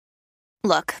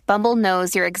Look, Bumble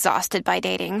knows you're exhausted by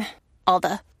dating. All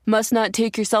the must not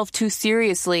take yourself too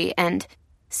seriously and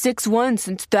 6'1"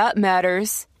 since that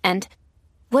matters. And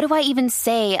what do I even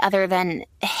say other than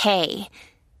hey?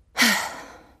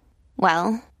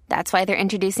 Well, that's why they're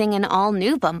introducing an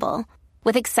all-new Bumble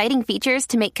with exciting features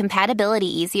to make compatibility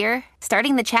easier,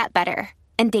 starting the chat better,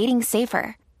 and dating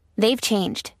safer. They've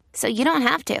changed, so you don't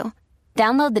have to.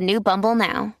 Download the new Bumble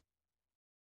now.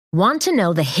 Want to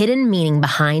know the hidden meaning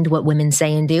behind what women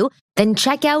say and do? Then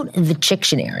check out the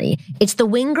Chictionary. It's the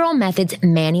Wing Girl Method's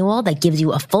manual that gives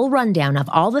you a full rundown of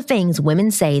all the things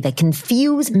women say that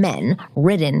confuse men,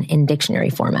 written in dictionary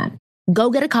format. Go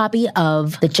get a copy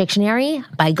of the Chictionary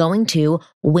by going to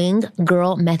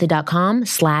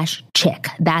winggirlmethod.com/chick.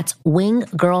 That's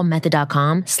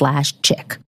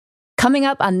winggirlmethod.com/chick. Coming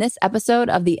up on this episode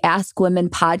of the Ask Women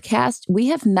podcast, we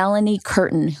have Melanie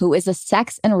Curtin, who is a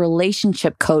sex and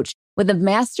relationship coach with a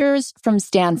master's from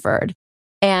Stanford.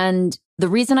 And the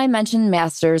reason I mentioned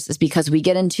master's is because we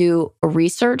get into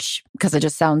research, because it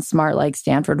just sounds smart, like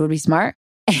Stanford would be smart,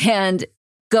 and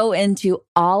go into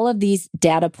all of these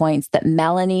data points that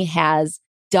Melanie has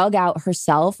dug out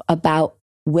herself about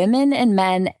women and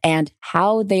men and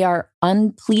how they are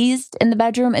unpleased in the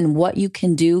bedroom and what you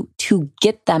can do to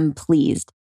get them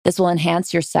pleased. This will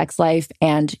enhance your sex life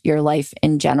and your life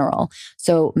in general.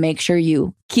 So make sure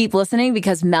you keep listening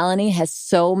because Melanie has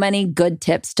so many good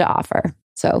tips to offer.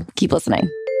 So keep listening.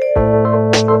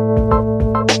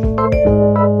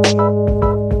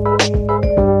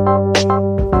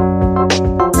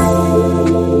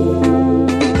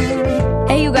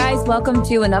 Welcome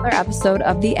to another episode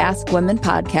of the Ask Women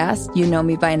podcast. You know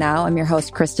me by now. I'm your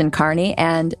host, Kristen Carney.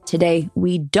 And today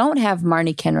we don't have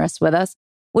Marni Kinrys with us,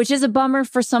 which is a bummer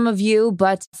for some of you.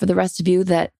 But for the rest of you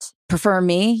that prefer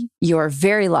me, you're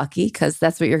very lucky because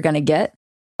that's what you're going to get,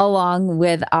 along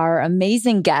with our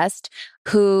amazing guest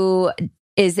who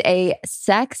is a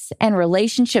sex and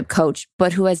relationship coach,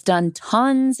 but who has done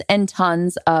tons and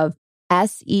tons of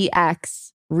sex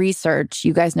research.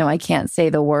 You guys know I can't say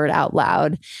the word out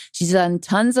loud. She's done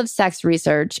tons of sex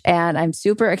research, and I'm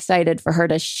super excited for her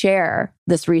to share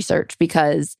this research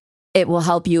because it will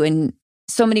help you in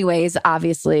so many ways,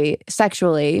 obviously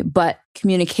sexually, but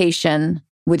communication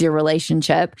with your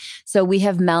relationship. So we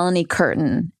have Melanie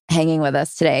Curtin hanging with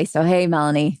us today. So hey,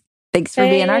 Melanie, thanks for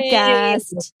being our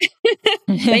guest.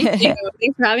 Thank you.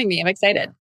 Thanks for having me. I'm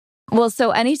excited. Well,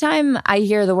 so anytime I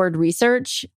hear the word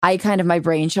research, my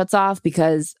brain shuts off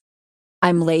because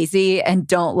I'm lazy and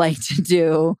don't like to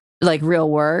do like real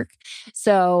work.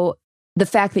 So the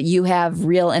fact that you have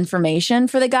real information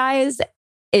for the guys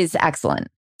is excellent.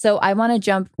 So I want to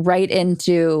jump right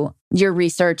into your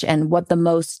research and what the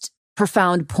most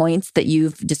profound points that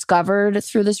you've discovered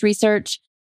through this research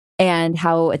and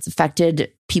how it's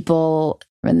affected people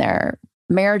in their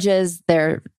marriages,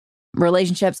 their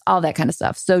relationships, all that kind of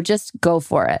stuff. So just go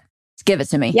for it. Just give it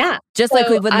to me. Yeah. Just like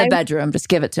we would in the bedroom. Just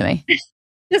give it to me.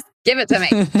 Just give it to me.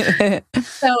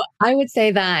 So I would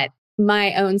say that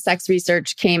my own sex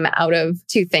research came out of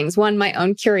two things. One, my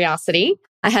own curiosity.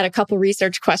 I had a couple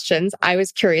research questions I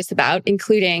was curious about,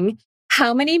 including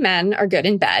how many men are good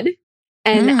in bed.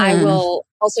 And I will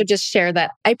also just share that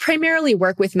I primarily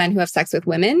work with men who have sex with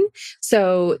women.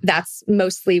 So that's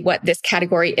mostly what this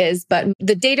category is. But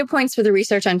the data points for the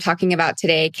research I'm talking about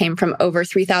today came from over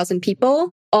 3,000 people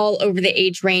all over the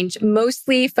age range,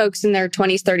 mostly folks in their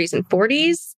 20s, 30s, and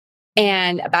 40s,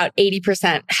 and about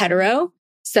 80% hetero.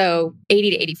 So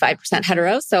 80 to 85%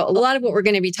 hetero. So a lot of what we're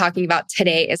going to be talking about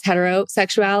today is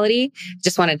heterosexuality.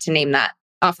 Just wanted to name that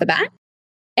off the bat.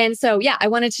 And so, yeah, I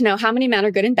wanted to know how many men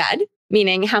are good in bed,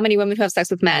 meaning how many women who have sex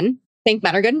with men think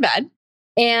men are good in bed.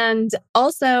 And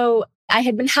also, I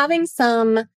had been having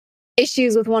some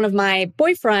issues with one of my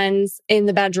boyfriends in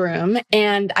the bedroom,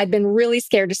 and I'd been really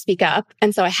scared to speak up.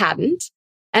 And so I hadn't.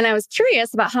 And I was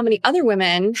curious about how many other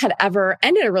women had ever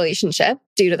ended a relationship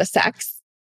due to the sex,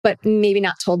 but maybe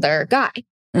not told their guy.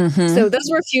 So those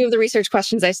were a few of the research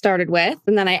questions I started with.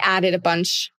 And then I added a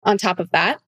bunch on top of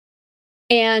that.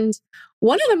 And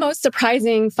one of the most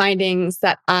surprising findings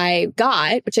that I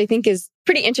got, which I think is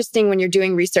pretty interesting when you're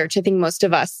doing research, I think most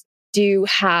of us do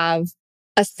have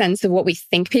a sense of what we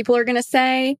think people are going to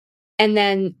say. And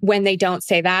then when they don't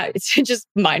say that, it's just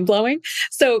mind blowing.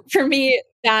 So for me,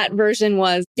 that version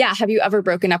was, yeah, have you ever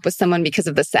broken up with someone because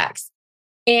of the sex?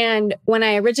 And when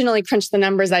I originally crunched the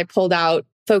numbers, I pulled out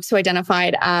folks who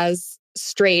identified as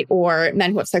straight or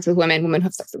men who have sex with women, women who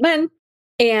have sex with men.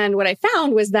 And what I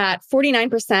found was that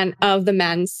 49% of the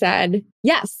men said,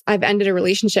 yes, I've ended a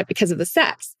relationship because of the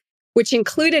sex, which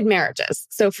included marriages.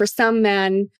 So for some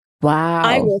men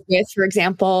I work with, for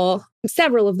example,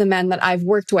 several of the men that I've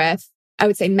worked with I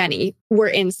would say many, were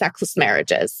in sexless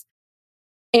marriages.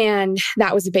 And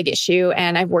that was a big issue.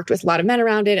 And I've worked with a lot of men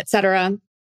around it, et cetera.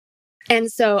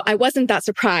 And so I wasn't that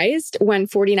surprised when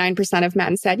 49% of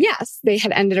men said yes, they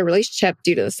had ended a relationship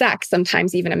due to the sex,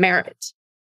 sometimes even a marriage.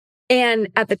 And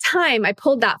at the time, I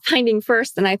pulled that finding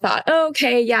first and I thought, oh,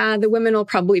 okay, yeah, the women will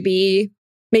probably be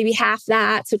maybe half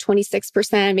that. So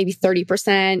 26%, maybe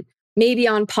 30%, maybe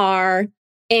on par.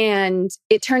 And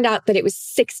it turned out that it was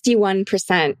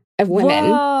 61% of women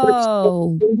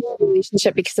were in a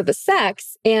relationship because of the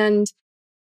sex. And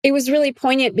it was really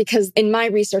poignant because in my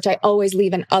research, I always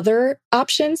leave an other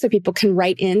option so people can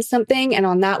write in something. And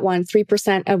on that one,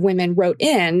 3% of women wrote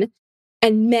in.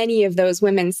 And many of those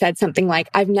women said something like,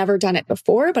 I've never done it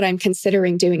before, but I'm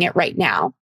considering doing it right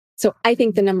now. So I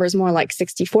think the number is more like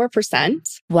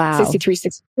 64%. Wow. 63,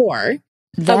 64.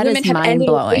 That women is have ended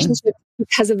a mind-blowing. relationship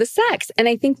because of the sex. And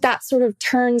I think that sort of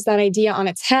turns that idea on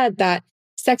its head that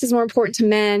sex is more important to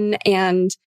men. And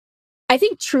I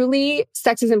think truly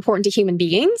sex is important to human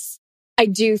beings. I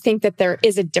do think that there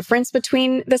is a difference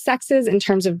between the sexes in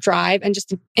terms of drive and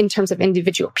just in terms of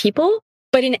individual people.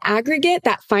 But in aggregate,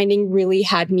 that finding really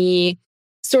had me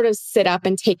sort of sit up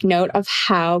and take note of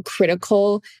how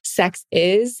critical sex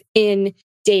is in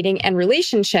dating and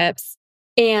relationships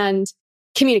and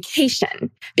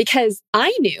communication. Because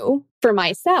I knew for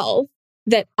myself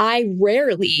that I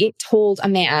rarely told a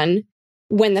man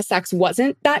when the sex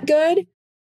wasn't that good.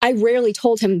 I rarely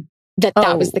told him that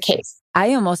that was the case.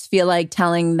 I almost feel like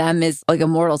telling them is like a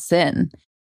mortal sin.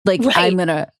 Like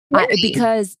Right.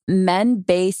 because men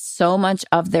base so much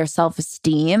of their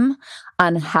self-esteem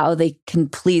on how they can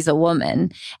please a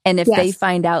woman. And if they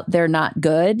find out they're not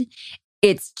good,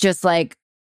 it's just like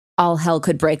all hell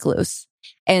could break loose.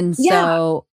 And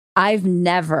so I've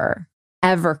never,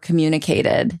 ever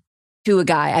communicated to a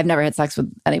guy. I've never had sex with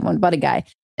anyone but a guy,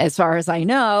 as far as I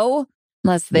know,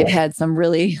 unless they've had some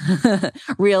really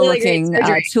real looking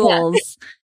tools.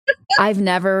 I've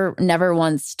never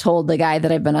once told the guy that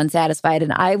I've been unsatisfied.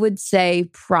 And I would say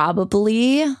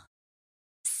probably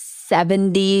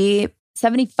 75%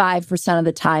 of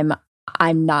the time,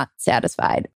 I'm not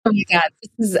satisfied. Oh my God,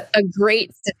 this is a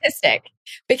great statistic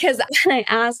because when I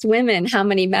asked women how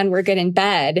many men were good in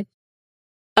bed,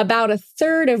 about a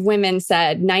third of women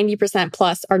said 90%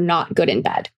 plus are not good in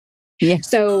bed. Yeah.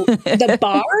 So the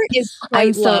bar is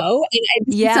quite low.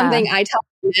 And something I tell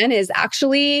men is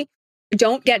actually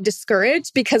don't get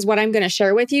discouraged because what I'm going to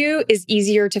share with you is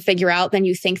easier to figure out than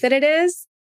you think that it is.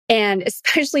 And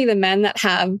especially the men that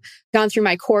have gone through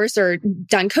my course or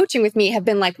done coaching with me have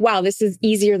been like, wow, this is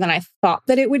easier than I thought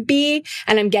that it would be.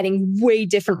 And I'm getting way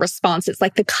different responses.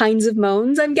 Like the kinds of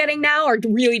moans I'm getting now are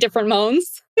really different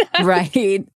moans.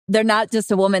 Right. They're not just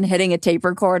a woman hitting a tape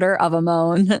recorder of a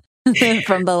moan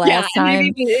from the last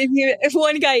time. If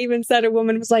one guy even said, a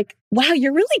woman was like, wow,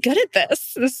 you're really good at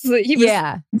this. He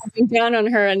was looking down on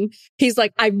her and he's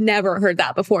like, I've never heard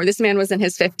that before. This man was in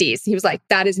his 50s. He was like,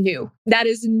 that is new. That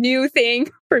is a new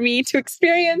thing for me to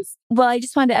experience. Well, I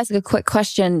just wanted to ask a quick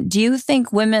question. Do you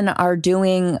think women are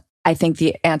doing, I think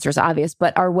the answer is obvious,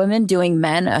 but are women doing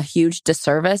men a huge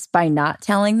disservice by not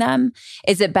telling them?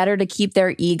 Is it better to keep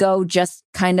their ego just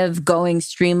kind of going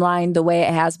streamlined the way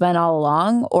it has been all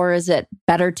along? Or is it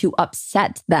better to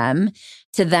upset them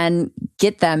to then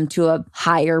get them to a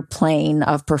higher plane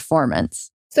of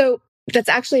performance? So that's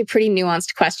actually a pretty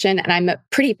nuanced question. And I'm a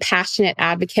pretty passionate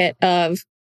advocate of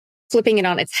flipping it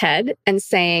on its head and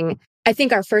saying, I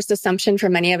think our first assumption for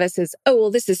many of us is, oh,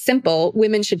 well, this is simple.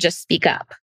 Women should just speak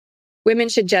up. Women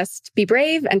should just be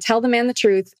brave and tell the man the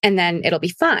truth, and then it'll be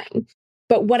fine.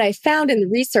 But what I found in the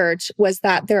research was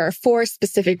that there are 4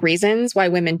 specific reasons why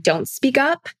women don't speak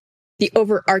up. The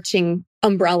overarching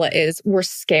umbrella is we're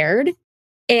scared.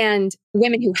 And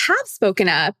women who have spoke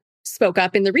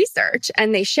up in the research,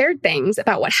 and they shared things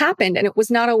about what happened, and it was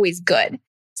not always good.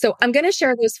 So I'm going to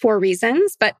share those 4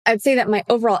 reasons, but I'd say that my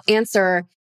overall answer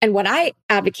and what I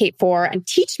advocate for and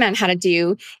teach men how to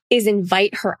do is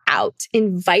invite her out,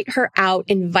 invite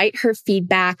her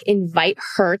feedback, invite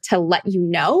her to let you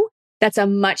know. That's a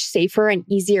much safer and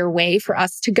easier way for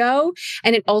us to go.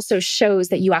 And it also shows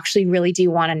that you actually really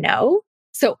do want to know.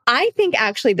 So I think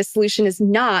actually the solution is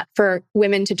not for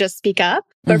women to just speak up,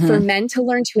 but for men to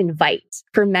learn to invite,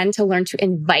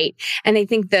 And I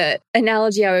think the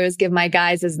analogy I always give my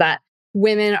guys is that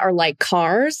women are like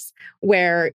cars,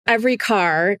 where every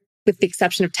car, with the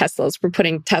exception of Teslas, we're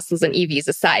putting Teslas and EVs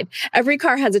aside, every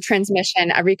car has a transmission,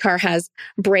 every car has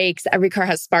brakes, every car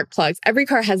has spark plugs, every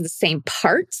car has the same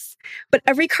parts, but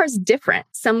every car's different.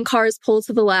 Some cars pull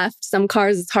to the left, some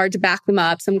cars it's hard to back them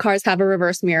up, some cars have a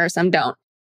reverse mirror, some don't.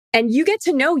 and you get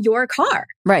to know your car.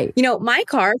 Right. You know, my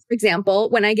car, for example,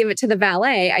 when I give it to the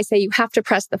valet, I say, you have to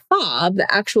press the fob.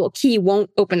 The actual key won't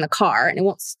open the car and it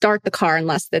won't start the car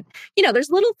unless there's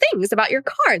little things about your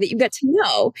car that you get to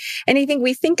know. And I think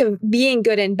we think of being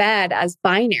good and bad as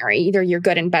binary. Either you're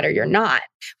good and bad or you're not.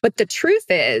 But the truth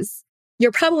is,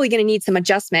 you're probably going to need some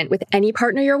adjustment with any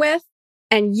partner you're with.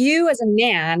 And you as a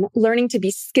man, learning to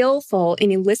be skillful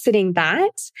in eliciting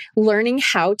that, learning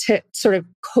how to sort of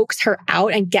coax her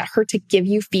out and get her to give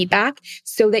you feedback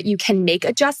so that you can make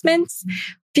adjustments,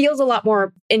 feels a lot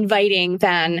more inviting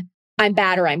than I'm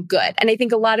bad or I'm good. And I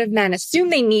think a lot of men assume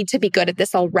they need to be good at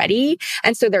this already.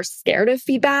 And so they're scared of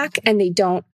feedback and they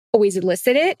don't always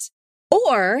elicit it.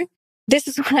 Or this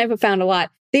is what I've found a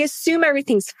lot. They assume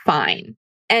everything's fine.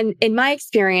 And in my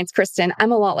experience, Kristen,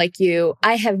 I'm a lot like you.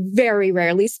 I have very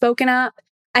rarely spoken up.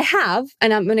 I have,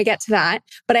 and I'm going to get to that,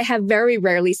 but I have very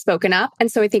rarely spoken up.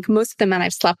 And so I think most of the men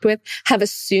I've slept with have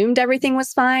assumed everything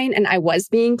was fine and I was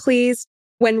being pleased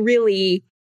when really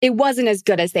it wasn't as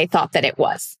good as they thought that it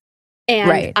was.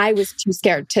 And I was too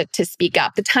scared to speak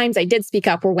up. The times I did speak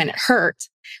up were when it hurt,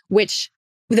 which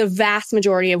the vast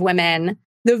majority of women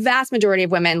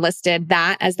listed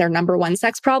that as their number one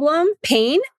sex problem,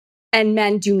 pain. And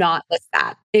men do not list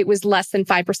that. It was less than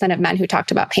 5% of men who talked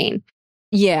about pain.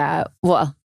 Yeah.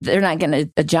 Well, they're not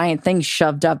getting a giant thing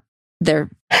shoved up their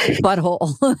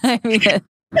butthole. I mean,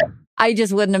 I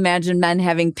just wouldn't imagine men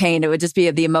having pain. It would just be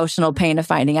the emotional pain of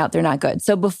finding out they're not good.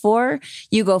 So before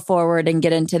you go forward and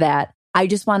get into that, I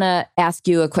just want to ask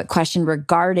you a quick question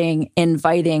regarding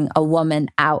inviting a woman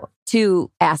out to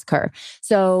ask her.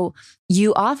 So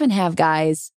you often have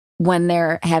guys, when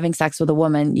they're having sex with a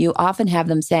woman, you often have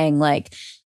them saying like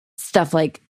stuff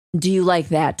like, do you like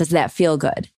that? Does that feel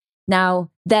good?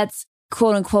 Now that's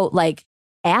quote unquote like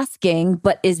asking,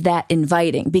 but is that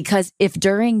inviting? Because if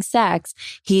during sex,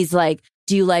 he's like,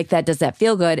 do you like that? Does that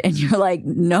feel good? And you're like,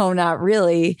 no, not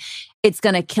really. It's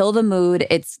going to kill the mood.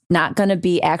 It's not going to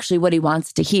be actually what he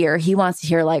wants to hear. He wants to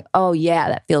hear like, oh yeah,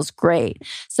 that feels great.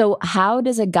 So how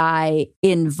does a guy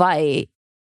invite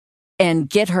and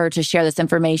get her to share this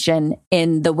information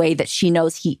in the way that she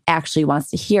knows he actually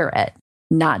wants to hear it,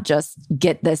 not just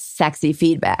get this sexy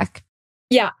feedback?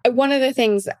 Yeah. One of the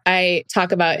things I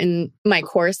talk about in my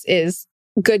course is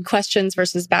good questions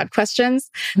versus bad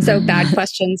questions. So bad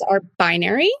questions are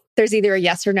binary. There's either a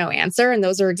yes or no answer. And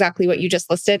those are exactly what you just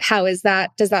listed. How is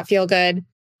that? Does that feel good?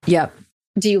 Yep.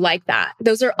 Do you like that?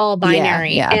 Those are all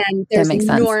binary. Yeah, and there's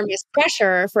enormous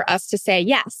pressure for us to say,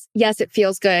 yes, it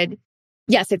feels good.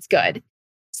 Yes, it's good.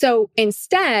 So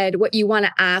instead, what you want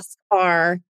to ask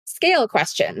are scale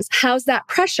questions. How's that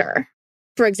pressure,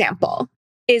 for example,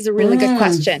 is a really good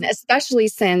question, especially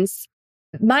since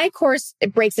my course,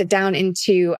 it breaks it down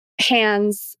into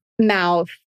hands, mouth,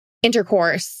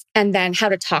 intercourse, and then how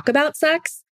to talk about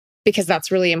sex, because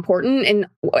that's really important in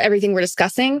everything we're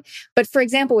discussing. But for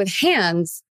example, with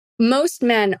hands, most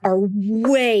men are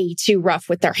way too rough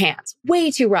with their hands,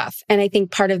 way too rough. And I think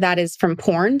part of that is from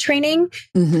porn training.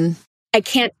 Mm-hmm. I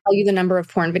can't tell you the number of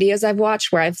porn videos I've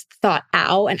watched where I've thought,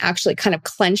 ow, and actually kind of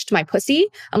clenched my pussy.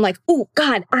 I'm like, oh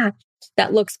God,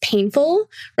 that looks painful,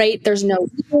 right? There's no,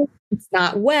 it's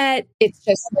not wet. It's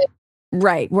just like,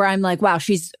 right. Where I'm like, wow,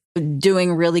 she's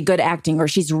doing really good acting, or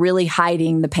she's really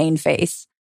hiding the pain face.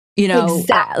 You know,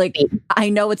 exactly. Like I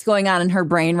know what's going on in her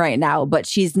brain right now, but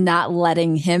she's not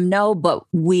letting him know, but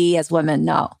we as women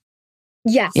know.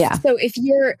 Yes. Yeah. So if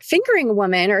you're fingering a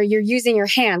woman or you're using your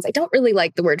hands, I don't really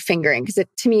like the word fingering because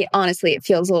to me, honestly, it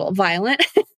feels a little violent.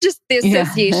 Just the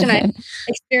association. I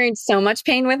experienced so much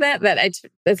pain with it that it's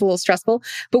a little stressful.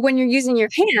 But when you're using your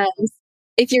hands,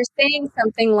 if you're saying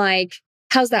something like,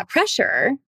 how's that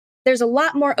pressure? There's a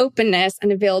lot more openness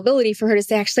and availability for her to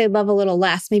say, actually, I'd love a little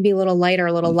less, maybe a little lighter,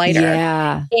 a little lighter.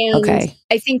 Yeah. And okay.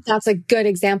 I think that's a good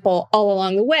example all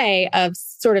along the way of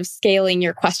sort of scaling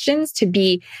your questions to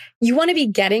be, you want to be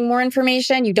getting more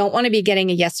information. You don't want to be getting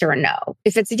a yes or a no.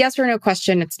 If it's a yes or no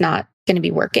question, it's not going to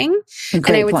be working. Great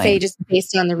and I would point. say, just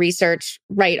based on the research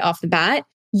right off the bat,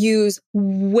 use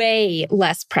way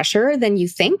less pressure than you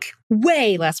think,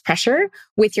 way less pressure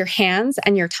with your hands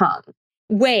and your tongue.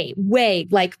 Way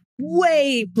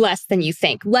less than you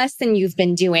think, less than you've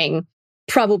been doing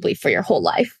probably for your whole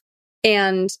life.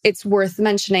 And it's worth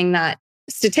mentioning that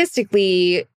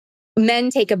statistically,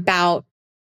 men take about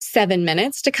 7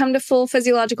 minutes to come to full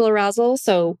physiological arousal.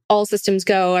 So all systems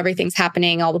go, everything's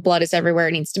happening, all the blood is everywhere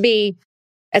it needs to be,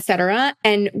 etc.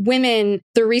 And women,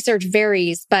 the research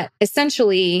varies, but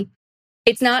essentially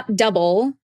it's not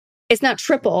double, it's not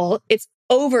triple, it's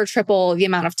over triple the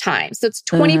amount of time. So it's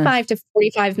 25 to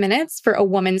 45 minutes for a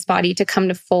woman's body to come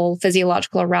to full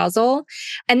physiological arousal.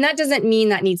 And that doesn't mean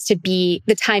that needs to be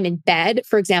the time in bed.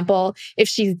 For example, if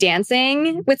she's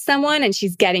dancing with someone and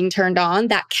she's getting turned on,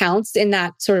 that counts in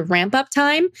that sort of ramp up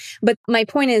time. But my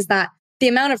point is that the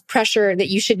amount of pressure that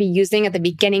you should be using at the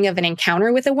beginning of an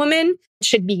encounter with a woman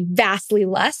should be vastly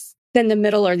less than the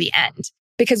middle or the end.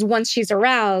 Because once she's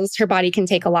aroused, her body can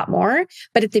take a lot more.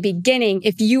 But at the beginning,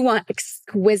 if you want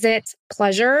exquisite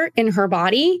pleasure in her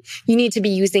body, you need to be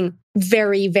using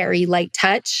very, very light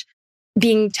touch,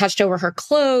 being touched over her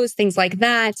clothes, things like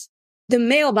that. The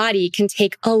male body can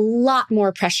take a lot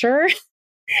more pressure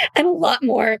and a lot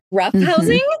more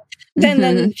roughhousing than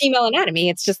the female anatomy.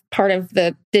 It's just part of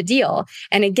the deal.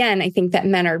 And again, I think that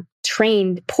men are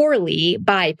trained poorly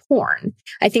by porn.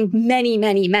 I think many,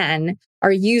 many men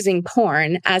are using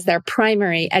porn as their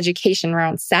primary education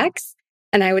around sex.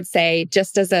 And I would say,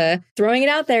 just as a throwing it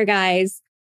out there, guys,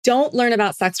 don't learn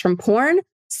about sex from porn.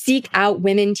 Seek out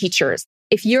women teachers.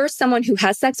 If you're someone who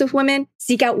has sex with women,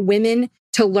 seek out women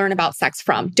to learn about sex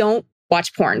from. Don't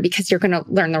watch porn because you're going to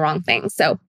learn the wrong things.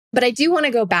 So, but I do want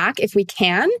to go back, if we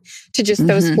can, to just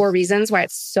those 4 reasons why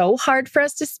it's so hard for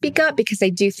us to speak up, because I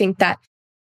do think that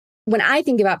when I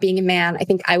think about being a man, I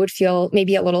think I would feel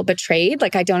maybe a little betrayed.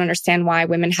 Like, I don't understand why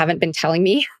women haven't been telling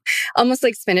me, almost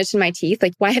like spinach in my teeth.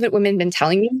 Like, why haven't women been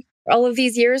telling me all of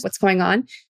these years what's going on?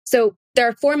 So there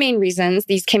are 4 main reasons.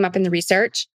 These came up in the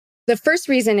research. The first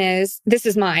reason is, this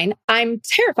is mine. I'm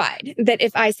terrified that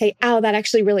if I say, ow, that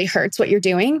actually really hurts what you're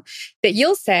doing, that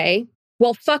you'll say,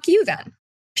 well, fuck you then.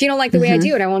 If you don't like the way I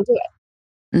do it, I won't do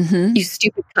it. You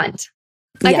stupid cunt.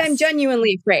 Like, I'm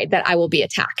genuinely afraid that I will be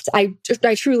attacked. I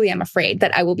truly am afraid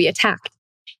that I will be attacked.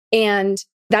 And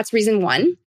that's reason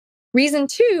 1. Reason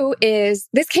 2 is,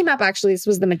 this came up, actually, this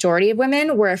was the majority of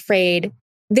women were afraid.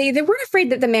 They weren't afraid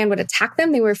that the man would attack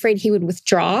them. They were afraid he would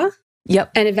withdraw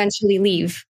and eventually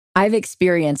leave. I've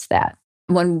experienced that.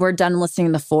 When we're done listening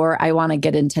to the 4, I want to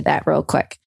get into that real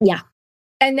quick. Yeah.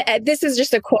 And this is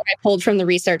just a quote I pulled from the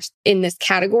research in this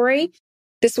category.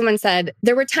 This woman said,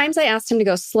 there were times I asked him to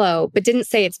go slow, but didn't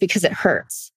say it's because it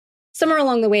hurts. Somewhere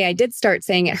along the way, I did start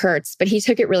saying it hurts, but he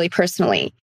took it really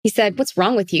personally. He said, what's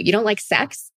wrong with you? You don't like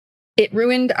sex? It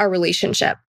ruined our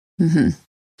relationship.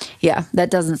 Yeah,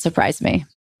 that doesn't surprise me.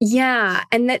 Yeah.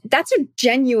 And that's a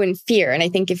genuine fear. And I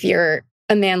think if you're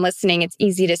a man listening, it's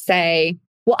easy to say,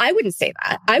 well, I wouldn't say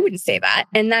that. I wouldn't say that.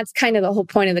 And that's kind of the whole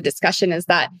point of the discussion, is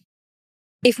that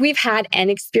if we've had an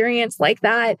experience like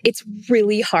that, it's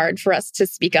really hard for us to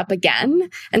speak up again.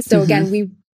 And so again,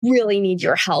 we really need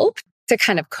your help to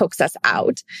kind of coax us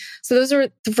out. So those are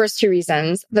the first 2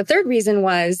 reasons. The third reason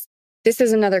was, this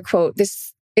is another quote.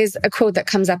 This is a quote that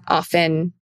comes up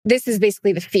often. This is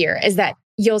basically the fear, is that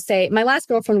you'll say, my last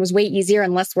girlfriend was way easier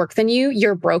and less work than you.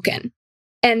 You're broken.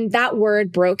 And that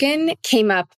word broken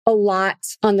came up a lot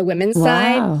on the women's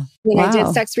side. When I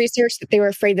did sex research, that they were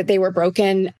afraid that they were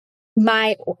broken.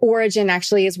 My origin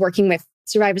actually is working with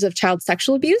survivors of child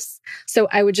sexual abuse. So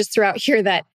I would just throw out here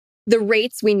that the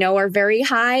rates we know are very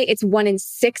high. It's 1 in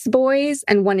 6 boys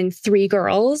and 1 in 3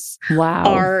 girls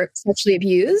are sexually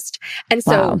abused. And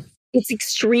so it's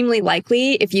extremely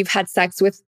likely, if you've had sex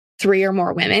with 3 or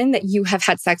more women, that you have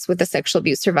had sex with a sexual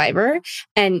abuse survivor.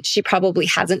 And she probably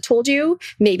hasn't told you.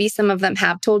 Maybe some of them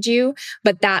have told you,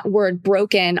 but that word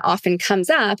broken often comes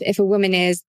up if a woman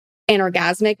is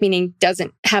anorgasmic, meaning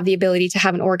doesn't have the ability to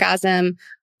have an orgasm.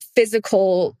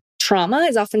 Physical trauma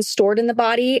is often stored in the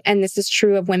body. And this is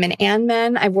true of women and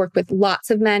men. I've worked with lots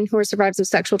of men who are survivors of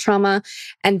sexual trauma,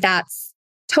 and that's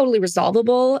totally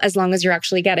resolvable as long as you're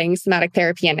actually getting somatic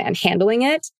therapy and handling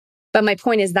it. But my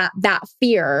point is that that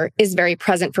fear is very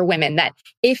present for women, that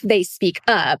if they speak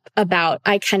up about,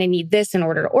 I kind of need this in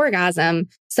order to orgasm,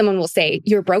 someone will say,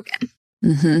 you're broken.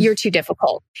 You're too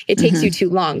difficult. It takes you too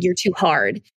long. You're too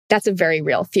hard. That's a very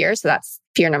real fear. So that's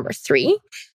fear number 3.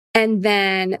 And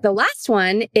then the last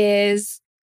one is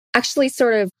actually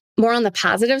sort of more on the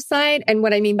positive side. And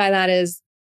what I mean by that is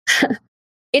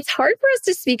it's hard for us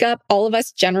to speak up, all of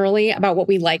us generally, about what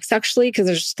we like sexually, because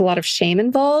there's just a lot of shame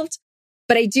involved.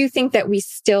 But I do think that we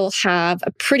still have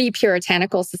a pretty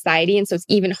puritanical society. And so it's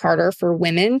even harder for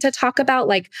women to talk about,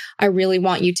 like, I really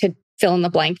want you to fill in the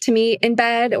blank to me in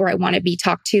bed, or I want to be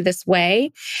talked to this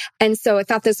way. And so I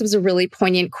thought this was a really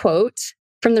poignant quote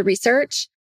from the research.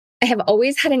 I have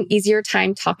always had an easier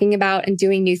time talking about and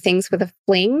doing new things with a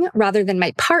fling rather than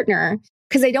my partner,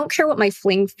 because I don't care what my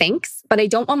fling thinks, but I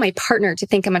don't want my partner to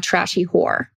think I'm a trashy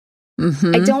whore.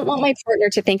 I don't want my partner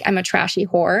to think I'm a trashy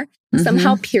whore.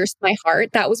 Somehow pierced my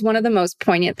heart. That was one of the most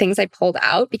poignant things I pulled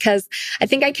out, because I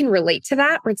think I can relate to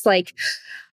that, where it's like,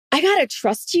 I got to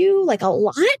trust you like a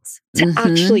lot to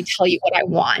actually tell you what I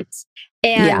want.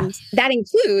 And that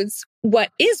includes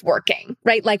what is working,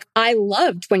 right? Like, I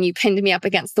loved when you pinned me up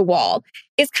against the wall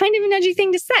is kind of an edgy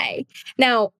thing to say.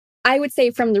 Now, I would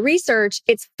say from the research,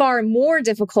 it's far more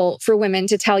difficult for women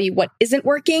to tell you what isn't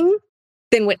working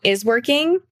than what is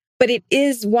working. But it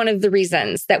is one of the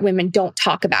reasons that women don't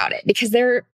talk about it because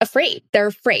they're afraid. They're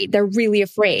afraid. They're really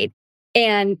afraid.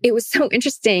 And it was so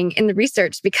interesting in the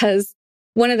research because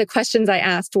one of the questions I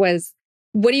asked was,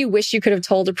 what do you wish you could have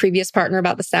told a previous partner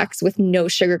about the sex with no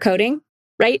sugarcoating?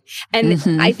 Right. And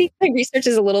I think my research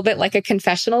is a little bit like a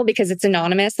confessional because it's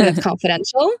anonymous and it's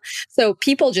confidential. So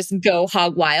people just go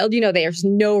hog wild. You know, there's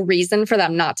no reason for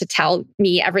them not to tell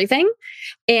me everything.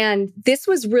 And this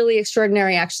was really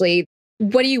extraordinary, actually.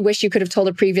 What do you wish you could have told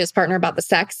a previous partner about the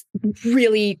sex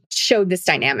really showed this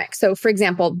dynamic. So for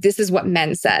example, this is what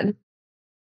men said.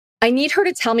 I need her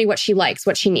to tell me what she likes,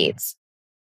 what she needs.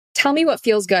 Tell me what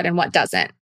feels good and what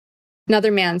doesn't.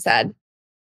 Another man said,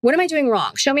 what am I doing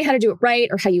wrong? Show me how to do it right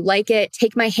or how you like it.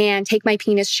 Take my hand, take my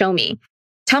penis, show me.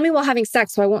 Tell me while having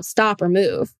sex so I won't stop or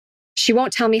move. She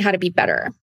won't tell me how to be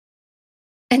better.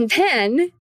 And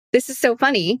then, this is so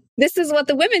funny. This is what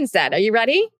the women said. Are you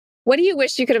ready? What do you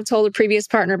wish you could have told a previous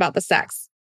partner about the sex?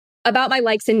 About my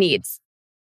likes and needs.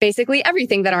 Basically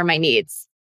everything that are my needs.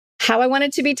 How I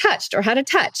wanted to be touched or how to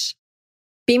touch.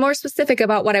 Be more specific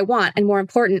about what I want and more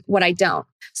important, what I don't.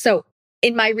 So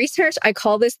in my research, I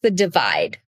call this the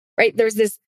divide, right?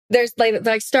 There's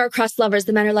like star-crossed lovers.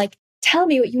 The men are like, tell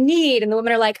me what you need. And the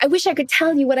women are like, I wish I could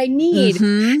tell you what I need.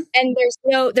 And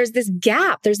there's this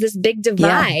gap. There's this big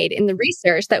divide in the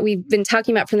research that we've been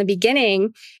talking about from the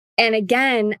beginning. And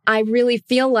again, I really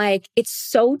feel like it's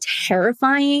so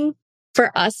terrifying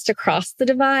for us to cross the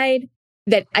divide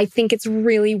that I think it's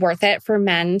really worth it for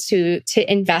men to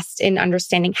invest in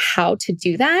understanding how to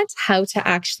do that, how to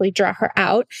actually draw her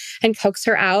out and coax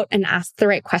her out and ask the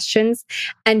right questions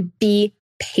and be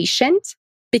patient.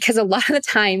 Because a lot of the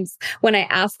times when I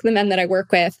ask the men that I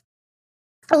work with,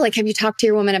 oh, like, have you talked to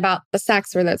your woman about the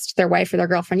sex, or that's their wife or their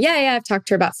girlfriend? Yeah, I've talked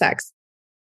to her about sex.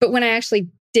 But when I actually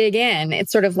dig in,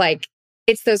 it's sort of like,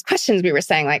 it's those questions we were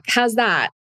saying, like, how's that?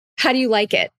 How do you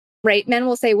like it? Right? Men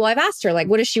will say, well, I've asked her, like,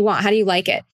 what does she want? How do you like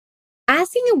it?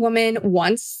 Asking a woman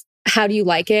once, how do you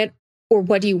like it? Or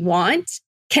what do you want?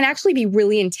 Can actually be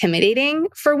really intimidating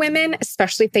for women,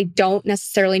 especially if they don't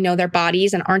necessarily know their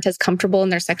bodies and aren't as comfortable in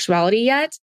their sexuality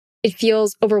yet. It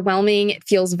feels overwhelming. It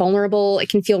feels vulnerable. It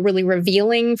can feel really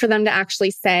revealing for them to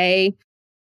actually say,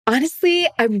 honestly,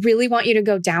 I really want you to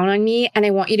go down on me and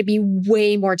I want you to be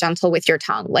way more gentle with your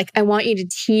tongue. Like, I want you to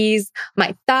tease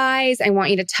my thighs. I want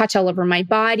you to touch all over my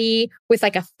body with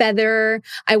like a feather.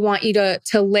 I want you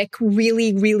to lick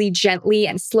really, really gently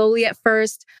and slowly at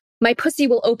first. My pussy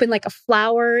will open like a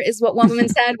flower is what one woman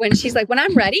said when she's like, when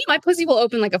I'm ready, my pussy will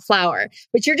open like a flower,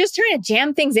 but you're just trying to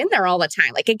jam things in there all the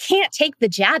time. Like, it can't take the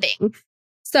jabbing.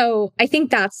 So I think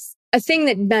that's a thing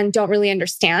that men don't really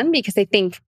understand, because I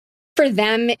think for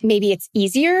them, maybe it's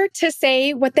easier to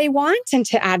say what they want and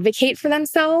to advocate for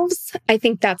themselves. I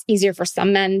think that's easier for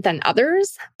some men than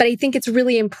others. But I think it's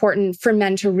really important for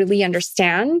men to really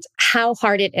understand how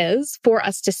hard it is for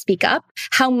us to speak up,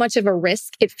 how much of a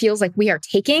risk it feels like we are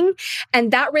taking.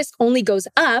 And that risk only goes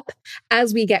up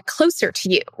as we get closer to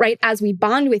you, right? As we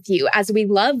bond with you, as we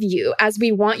love you, as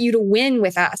we want you to win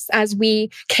with us, as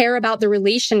we care about the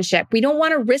relationship. We don't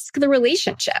want to risk the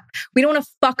relationship. We don't want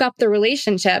to fuck up the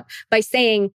relationship by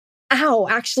saying, ow,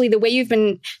 actually, the way you've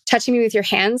been touching me with your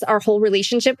hands, our whole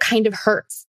relationship kind of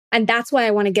hurts. And that's why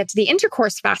I want to get to the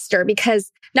intercourse faster,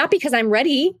 because not because I'm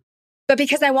ready, but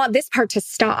because I want this part to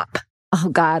stop. Oh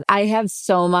God, I have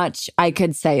so much I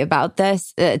could say about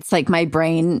this. It's like my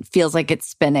brain feels like it's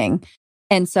spinning.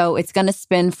 And so it's going to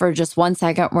spin for just 1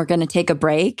 second. We're going to take a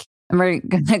break and we're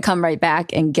going to come right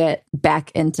back and get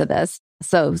back into this.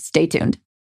 So stay tuned.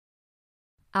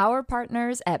 Our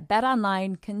partners at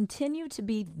BetOnline continue to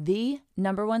be the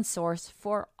 #1 source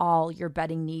for all your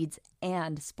betting needs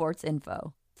and sports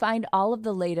info. Find all of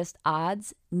the latest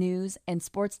odds, news, and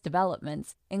sports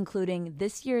developments, including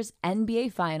this year's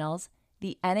NBA Finals,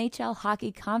 the NHL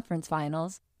Hockey Conference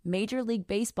Finals, Major League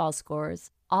Baseball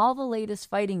scores, all the latest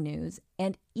fighting news,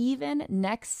 and even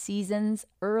next season's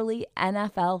early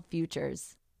NFL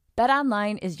futures.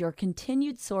 BetOnline is your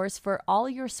continued source for all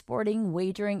your sporting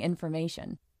wagering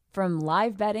information, from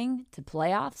live betting to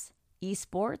playoffs,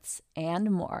 esports, and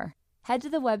more. Head to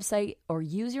the website or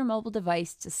use your mobile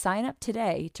device to sign up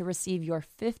today to receive your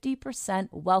 50%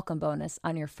 welcome bonus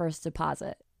on your first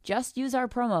deposit. Just use our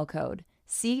promo code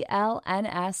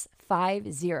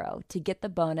CLNS50 to get the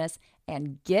bonus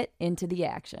and get into the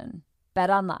action.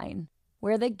 BetOnline,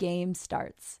 where the game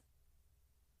starts.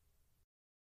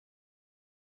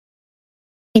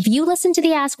 If you listen to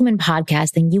the Ask Women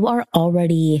podcast, then you are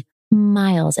already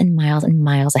miles and miles and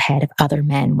miles ahead of other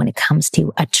men when it comes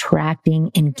to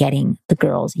attracting and getting the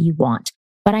girls you want.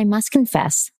 But I must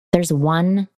confess, there's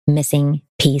one missing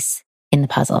piece in the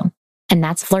puzzle, and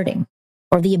that's flirting,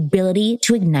 or the ability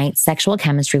to ignite sexual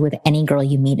chemistry with any girl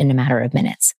you meet in a matter of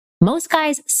minutes. Most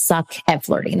guys suck at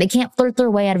flirting. They can't flirt their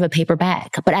way out of a paper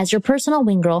bag. But as your personal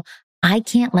wing girl, I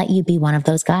can't let you be one of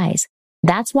those guys.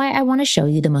 That's why I want to show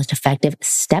you the most effective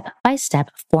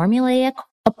step-by-step formulaic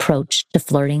approach to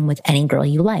flirting with any girl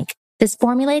you like. This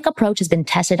formulaic approach has been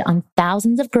tested on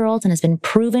thousands of girls and has been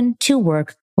proven to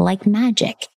work like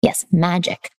magic. Yes,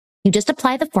 magic. You just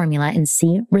apply the formula and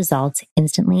see results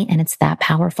instantly, and it's that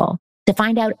powerful. To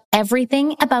find out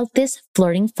everything about this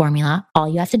flirting formula, all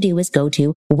you have to do is go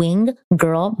to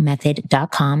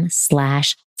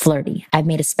winggirlmethod.com/flirty. I've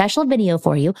made a special video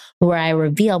for you where I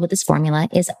reveal what this formula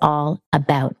is all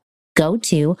about. Go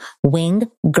to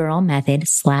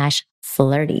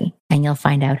winggirlmethod/flirty and you'll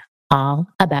find out all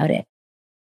about it.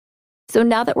 So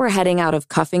now that we're heading out of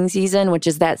cuffing season, which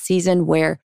is that season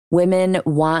where women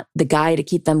want the guy to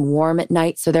keep them warm at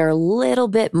night, so they're a little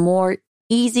bit more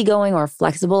easygoing or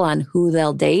flexible on who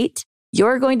they'll date,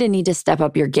 you're going to need to step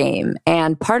up your game.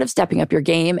 And part of stepping up your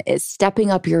game is stepping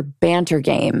up your banter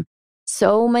game.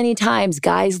 So many times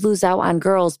guys lose out on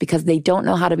girls because they don't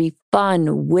know how to be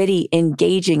fun, witty,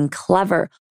 engaging, clever,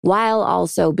 while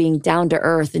also being down to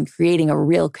earth and creating a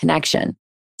real connection.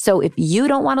 So if you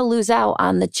don't want to lose out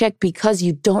on the chick because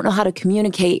you don't know how to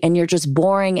communicate and you're just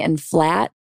boring and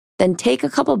flat, then take a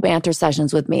couple banter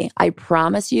sessions with me. I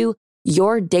promise you,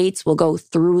 your dates will go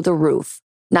through the roof.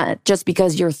 Not just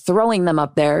because you're throwing them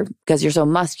up there because you're so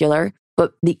muscular,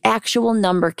 but the actual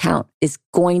number count is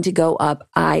going to go up,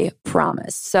 I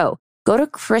promise. So go to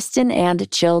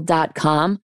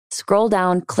KristenandChill.com, scroll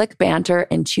down, click banter,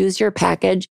 and choose your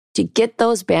package to get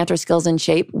those banter skills in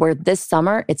shape where this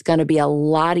summer it's going to be a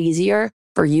lot easier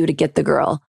for you to get the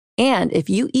girl. And if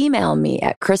you email me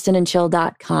at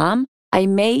KristenandChill.com, I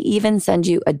may even send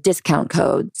you a discount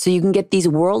code so you can get these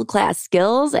world-class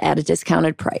skills at a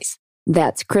discounted price.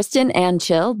 That's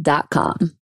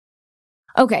KristenandChill.com.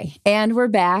 Okay, and we're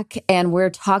back and we're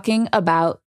talking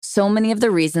about so many of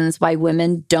the reasons why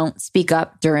women don't speak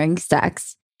up during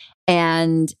sex.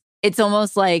 And it's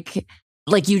almost like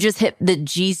you just hit the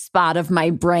G spot of my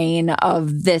brain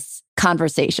of this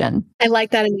conversation. I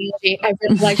like that analogy. I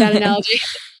really like that analogy.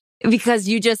 Because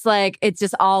you just it's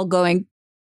just all going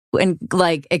and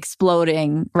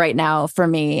exploding right now for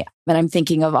me. And I'm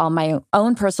thinking of all my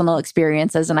own personal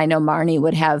experiences. And I know Marnie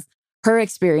would have her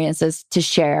experiences to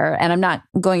share. And I'm not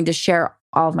going to share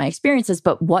all of my experiences,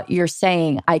 but what you're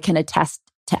saying, I can attest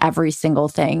to every single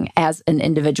thing as an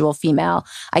individual female.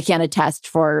 I can't attest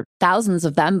for thousands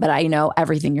of them, but I know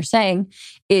everything you're saying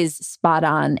is spot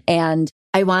on. And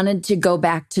I wanted to go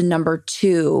back to number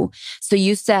 2. So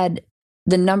you said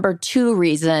the number 2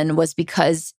 reason was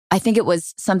because I think it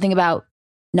was something about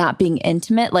not being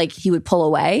intimate, like he would pull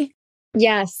away.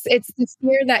 Yes, it's the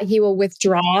fear that he will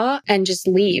withdraw and just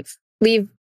leave,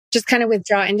 just kind of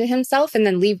withdraw into himself and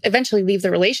then eventually leave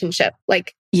the relationship. I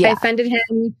offended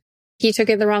him, he took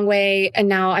it the wrong way, and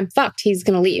now I'm fucked. He's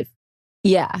going to leave.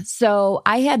 Yeah. So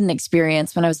I had an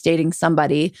experience when I was dating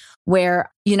somebody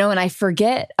where, and I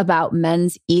forget about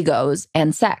men's egos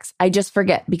and sex. I just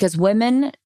forget because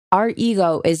women, our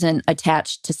ego isn't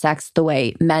attached to sex the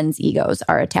way men's egos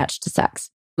are attached to sex.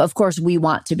 Of course, we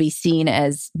want to be seen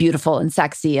as beautiful and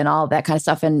sexy and all of that kind of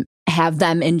stuff and have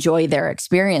them enjoy their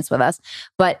experience with us.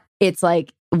 But it's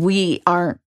we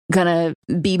aren't going to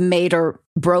be made or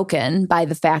broken by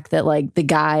the fact that the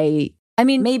guy, I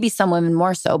mean, maybe some women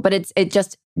more so, but it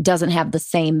just doesn't have the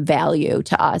same value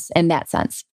to us in that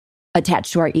sense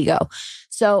attached to our ego.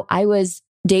 So I was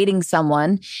dating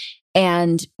someone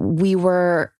and we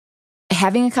were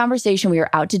having a conversation. We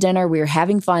were out to dinner. We were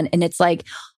having fun. And it's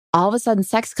all of a sudden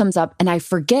sex comes up and I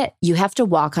forget you have to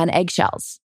walk on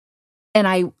eggshells. And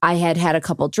I had had a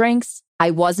couple drinks.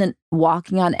 I wasn't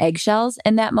walking on eggshells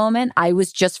in that moment. I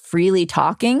was just freely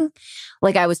talking,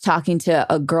 like I was talking to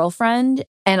a girlfriend.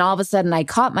 And all of a sudden I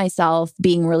caught myself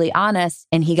being really honest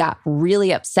and he got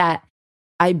really upset.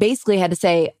 I basically had to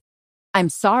say, I'm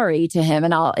sorry to him.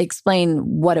 And I'll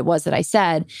explain what it was that I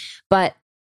said. But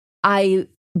I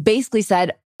basically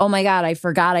said, oh my God, I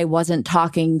forgot I wasn't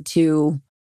talking to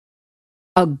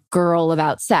a girl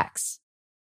about sex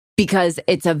because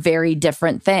it's a very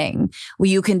different thing.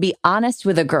 You can be honest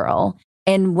with a girl.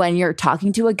 And when you're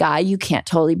talking to a guy, you can't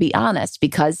totally be honest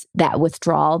because that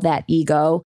withdrawal, that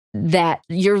ego, that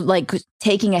you're like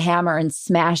taking a hammer and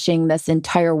smashing this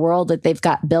entire world that they've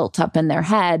got built up in their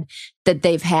head that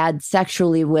they've had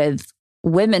sexually with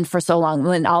women for so long.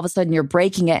 When all of a sudden you're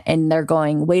breaking it and they're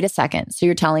going, wait a second. So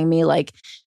you're telling me like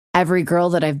every girl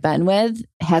that I've been with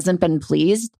hasn't been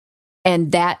pleased,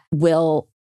 and that will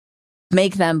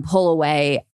make them pull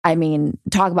away. I mean,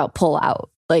 talk about pull out.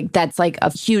 Like that's like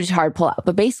a huge hard pull out.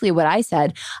 But basically what I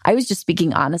said, I was just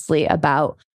speaking honestly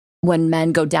about when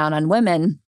men go down on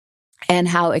women and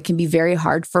how it can be very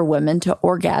hard for women to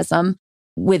orgasm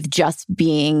with just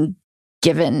being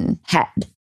given head.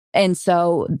 And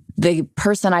so the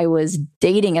person I was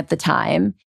dating at the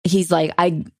time, he's like,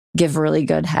 I give really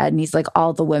good head. And he's like,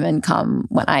 all the women come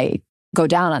when I go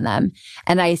down on them.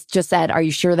 And I just said, are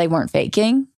you sure they weren't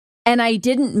faking? And I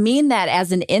didn't mean that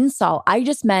as an insult. I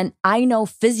just meant, I know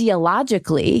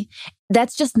physiologically,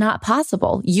 that's just not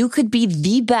possible. You could be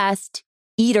the best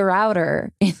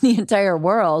eater-outer in the entire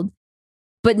world,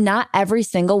 but not every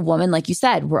single woman, like you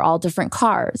said, we're all different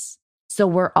cars. So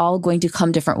we're all going to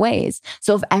come different ways.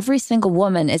 So if every single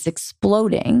woman is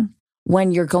exploding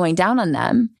when you're going down on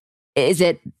them, is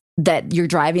it that you're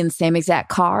driving the same exact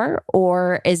car?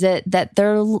 Or is it that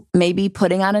they're maybe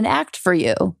putting on an act for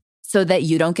you so that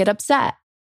you don't get upset?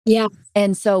 Yeah.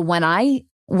 And so when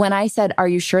I said, are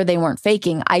you sure they weren't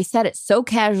faking? I said it so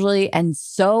casually and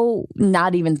so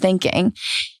not even thinking.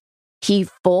 He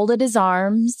folded his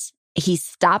arms. He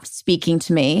stopped speaking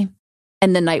to me,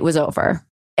 and the night was over.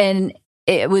 And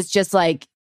it was just like,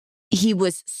 he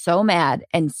was so mad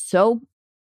and so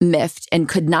miffed and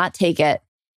could not take it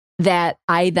that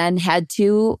I then had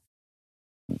to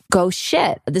go,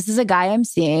 shit, this is a guy I'm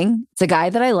seeing. It's a guy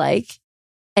that I like.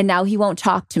 And now he won't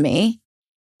talk to me.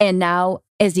 And now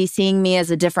is he seeing me as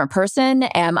a different person?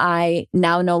 Am I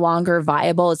now no longer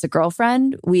viable as a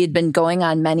girlfriend? We had been going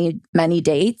on many, many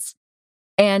dates.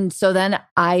 And so then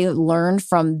I learned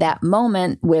from that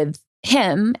moment with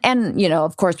him and, you know,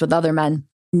 of course, with other men,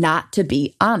 not to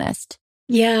be honest.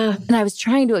 Yeah. And I was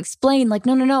trying to explain like,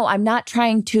 no, I'm not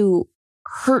trying to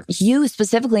hurt you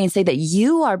specifically and say that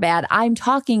you are bad. I'm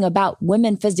talking about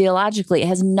women physiologically. It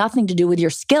has nothing to do with your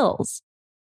skills.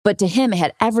 But to him, it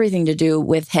had everything to do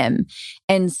with him.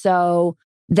 And so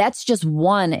that's just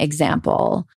one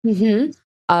example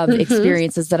of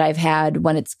experiences that I've had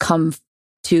when it's come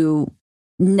to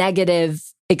negative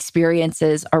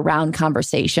experiences around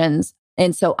conversations.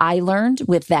 And so I learned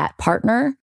with that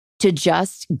partner to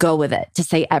just go with it, to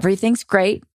say, everything's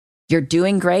great. You're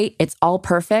doing great. It's all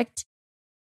perfect.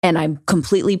 And I'm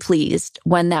completely pleased,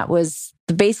 when that was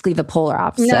basically the polar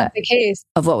opposite the case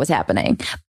of what was happening.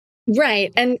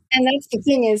 Right. And that's the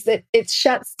thing, is that it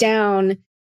shuts down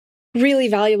really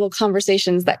valuable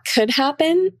conversations that could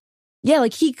happen. Yeah.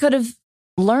 Like he could have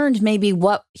learned maybe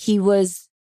what he was,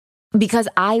 because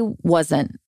I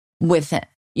wasn't with him,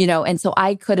 you know, and so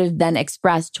I could have then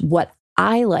expressed what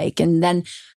I like. And then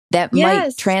that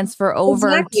might transfer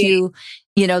over to,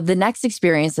 you know, the next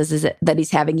experiences that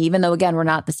he's having, even though, again, we're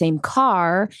not the same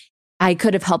car. I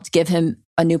could have helped give him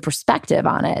a new perspective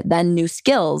on it, then new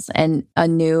skills and a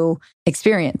new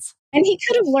experience. And he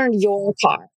could have learned your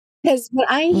car. Because what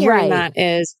I'm hearing that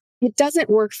is, it doesn't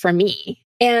work for me.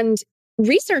 And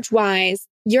research-wise,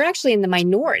 you're actually in the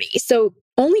minority. So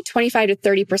only 25 to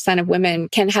 30% of women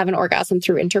can have an orgasm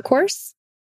through intercourse.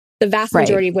 The vast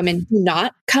majority of women do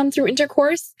not come through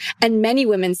intercourse. And many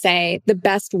women say the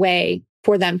best way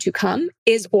for them to come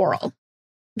is oral.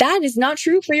 That is not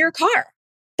true for your car.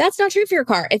 That's not true for your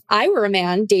car. If I were a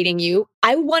man dating you,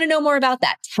 I would want to know more about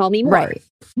that. Tell me more. Right.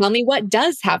 Tell me what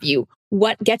does have you.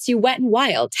 What gets you wet and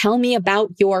wild. Tell me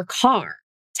about your car.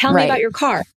 Tell me about your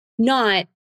car. Not,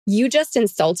 you just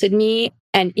insulted me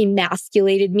and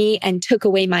emasculated me and took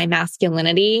away my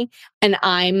masculinity, and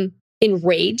I'm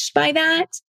enraged by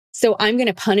that. So I'm going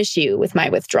to punish you with my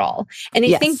withdrawal. And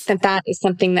I think that that is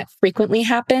something that frequently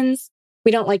happens.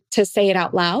 We don't like to say it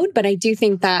out loud, but I do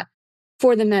think that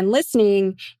for the men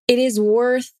listening, it is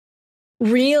worth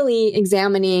really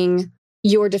examining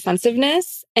your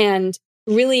defensiveness and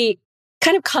really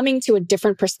kind of coming to a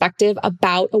different perspective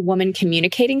about a woman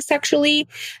communicating sexually.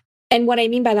 And what I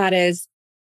mean by that is,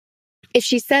 if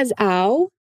she says, ow,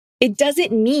 it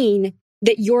doesn't mean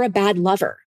that you're a bad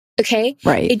lover. Okay.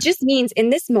 Right. It just means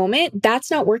in this moment, that's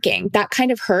not working. That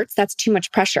kind of hurts. That's too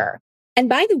much pressure. And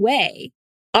by the way,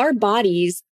 our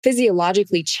bodies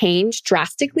physiologically change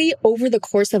drastically over the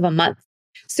course of a month.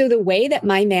 So the way that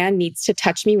my man needs to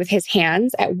touch me with his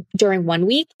hands during 1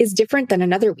 week is different than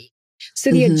another week.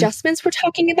 So the adjustments we're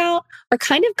talking about are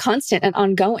kind of constant and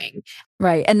ongoing.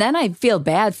 Right. And then I feel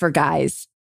bad for guys.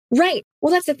 Right.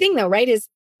 Well, that's the thing though, right? Is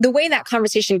the way that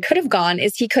conversation could have gone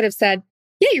is he could have said,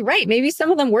 yeah, you're right. Maybe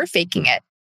some of them were faking it.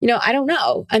 I don't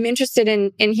know. I'm interested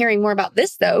in hearing more about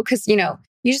this though, because, you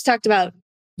just talked about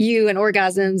you and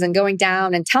orgasms and going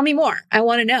down, and tell me more. I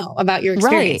want to know about your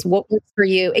experience. Right. What works for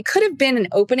you? It could have been an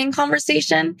opening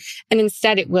conversation, and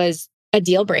instead it was a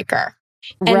deal breaker.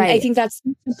 And I think that's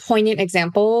a poignant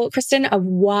example, Kristen, of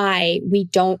why we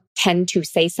don't tend to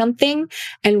say something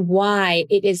and why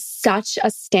it is such a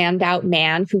standout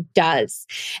man who does.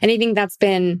 And I think that's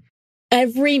been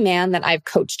every man that I've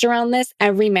coached around this,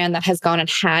 every man that has gone and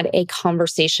had a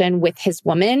conversation with his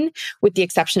woman, with the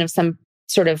exception of some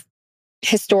sort of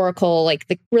historical, like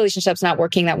the relationship's not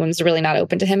working, that woman's really not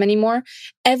open to him anymore.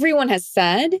 Everyone has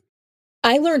said,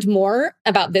 I learned more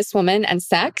about this woman and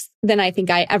sex than I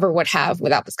think I ever would have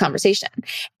without this conversation.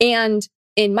 And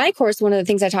in my course, one of the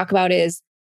things I talk about is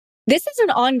this is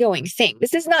an ongoing thing.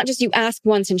 This is not just you ask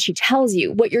once and she tells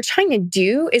you. What you're trying to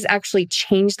do is actually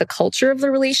change the culture of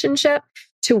the relationship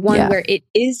to one where it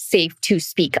is safe to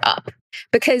speak up.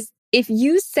 Because if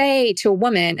you say to a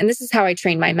woman, and this is how I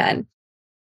train my men,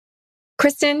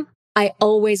 Kristen, I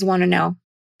always want to know.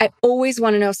 I always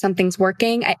want to know if something's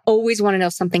working. I always want to know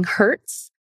if something hurts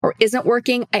or isn't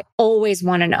working. I always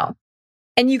want to know.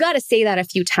 And you got to say that a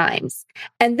few times.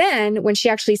 And then when she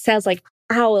actually says like,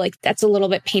 ow, like that's a little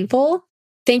bit painful.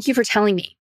 Thank you for telling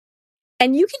me.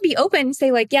 And you can be open and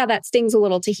say like, yeah, that stings a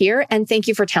little to hear. And thank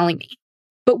you for telling me.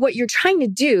 But what you're trying to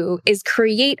do is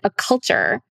create a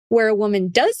culture where a woman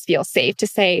does feel safe to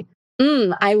say,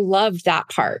 I loved that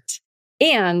part.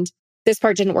 And this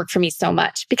part didn't work for me so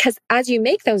much. Because as you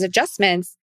make those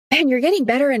adjustments, and you're getting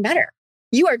better and better.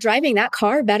 You are driving that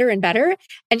car better and better.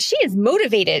 And she is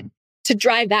motivated to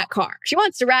drive that car. She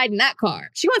wants to ride in that car.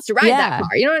 She wants to ride that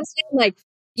car. You know what I'm saying? Like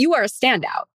you are a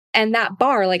standout. And that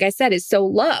bar, like I said, is so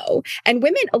low. And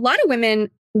a lot of women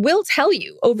will tell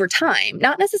you over time,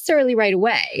 not necessarily right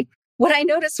away. What I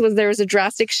noticed was there was a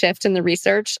drastic shift in the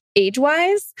research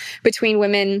age-wise between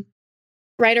women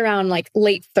right around like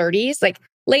late 30s, like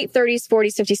late 30s,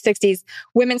 40s, 50s, 60s,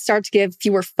 women start to give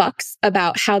fewer fucks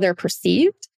about how they're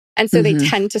perceived. And so they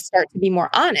tend to start to be more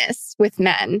honest with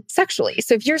men sexually.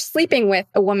 So if you're sleeping with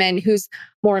a woman who's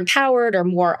more empowered or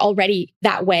more already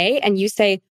that way, and you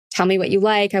say, tell me what you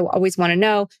like, I always want to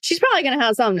know, she's probably going to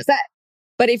have something to say.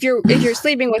 But if you're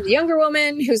sleeping with a younger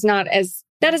woman who's not as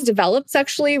developed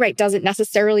sexually, right, doesn't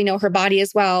necessarily know her body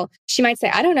as well, she might say,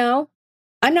 I don't know,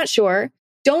 I'm not sure.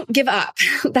 Don't give up.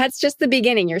 That's just the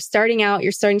beginning. You're starting out,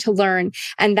 you're starting to learn.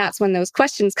 And that's when those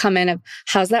questions come in of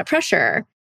how's that pressure?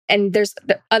 And there's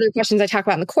the other questions I talk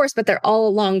about in the course, but they're all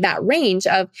along that range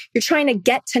of you're trying to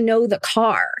get to know the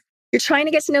car. You're trying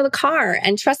to get to know the car.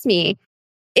 And trust me,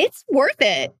 it's worth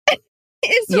it.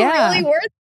 It's really worth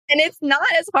it. And it's not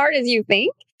as hard as you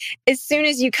think. As soon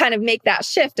as you kind of make that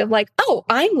shift of like, oh,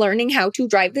 I'm learning how to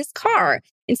drive this car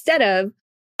instead of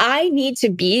I need to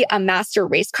be a master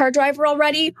race car driver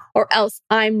already, or else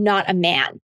I'm not a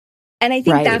man. And I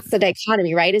think that's the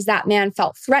dichotomy, right? Is that man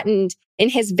felt threatened in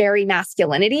his very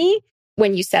masculinity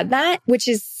when you said that, which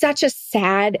is such a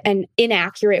sad and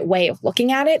inaccurate way of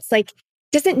looking at it. It's like,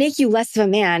 doesn't make you less of a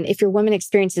man if your woman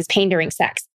experiences pain during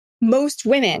sex. Most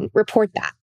women report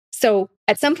that. So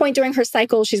at some point during her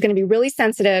cycle, she's going to be really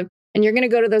sensitive and you're going to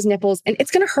go to those nipples and it's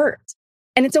going to hurt.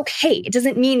 And it's okay. It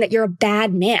doesn't mean that you're a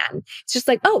bad man. It's just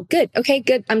like, oh, good. Okay,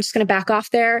 good. I'm just going to back off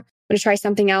there. I'm going to try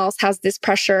something else. How's this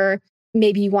pressure?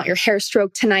 Maybe you want your hair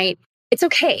stroked tonight. It's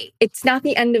okay. It's not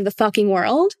the end of the fucking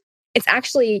world. It's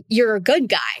actually, you're a good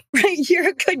guy, right? You're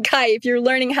a good guy if you're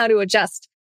learning how to adjust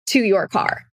to your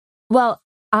car. Well,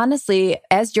 honestly,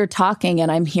 as you're talking and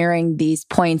I'm hearing these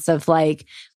points of like,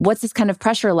 what's this kind of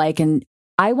pressure like? And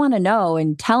I want to know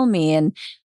and tell me. And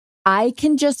I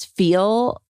can just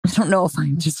feel, I don't know if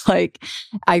I'm just like,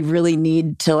 I really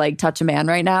need to like touch a man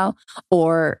right now,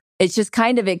 or it's just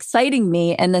kind of exciting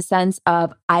me in the sense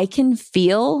of I can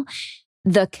feel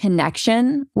the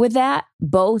connection with that,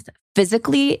 both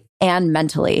physically and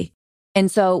mentally.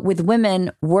 And so with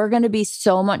women, we're going to be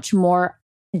so much more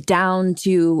down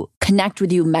to connect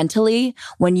with you mentally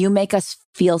when you make us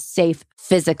feel safe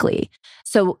physically.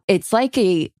 So it's like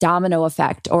a domino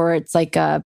effect, or it's like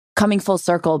a coming full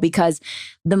circle, because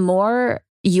the more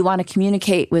you want to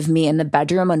communicate with me in the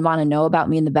bedroom and want to know about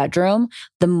me in the bedroom,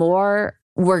 the more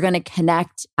we're going to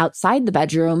connect outside the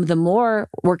bedroom. The more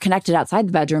we're connected outside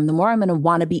the bedroom, the more I'm going to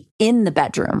want to be in the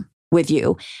bedroom with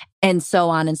you, and so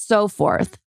on and so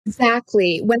forth.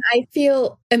 Exactly. When I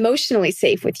feel emotionally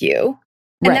safe with you,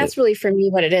 and that's really for me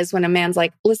what it is when a man's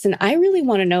like, listen, I really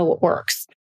want to know what works.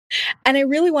 And I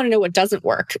really want to know what doesn't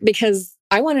work because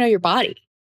I want to know your body.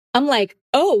 I'm like,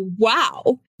 oh,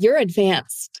 wow, you're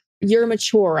advanced. You're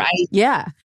mature. Yeah.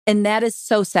 And that is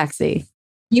so sexy.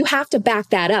 You have to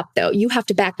back that up though. You have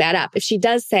to back that up. If she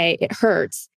does say it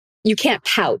hurts, you can't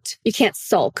pout. You can't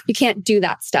sulk. You can't do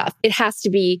that stuff. It has to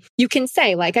be, you can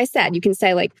say, like I said, you can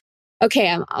say like,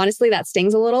 okay, honestly, that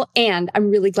stings a little. And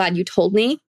I'm really glad you told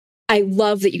me. I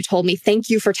love that you told me. Thank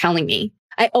you for telling me.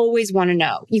 I always want to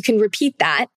know. You can repeat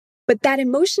that. But that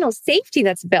emotional safety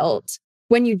that's built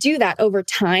when you do that over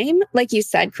time, like you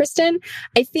said, Kristen,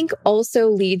 I think also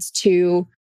leads to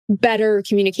better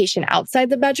communication outside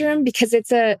the bedroom because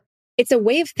it's a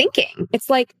way of thinking. It's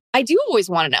like, I do always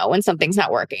want to know when something's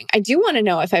not working. I do want to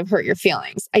know if I've hurt your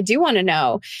feelings. I do want to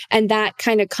know. And that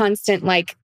kind of constant,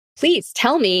 like, please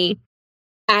tell me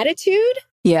attitude.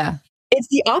 Yeah. It's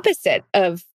the opposite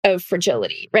of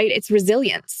fragility, right? It's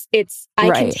resilience. It's, I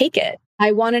can take it.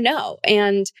 I want to know.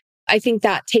 And I think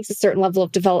that takes a certain level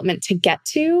of development to get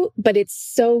to, but it's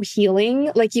so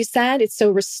healing. Like you said, it's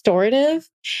so restorative.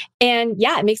 And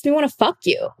yeah, it makes me want to fuck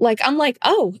you. Like, I'm like,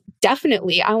 oh,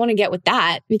 definitely. I want to get with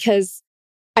that because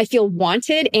I feel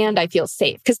wanted and I feel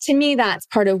safe. Because to me, that's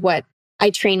part of what I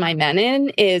train my men in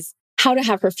is how to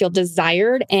have her feel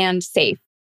desired and safe.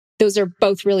 Those are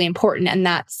both really important. And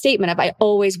that statement of, I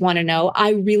always want to know,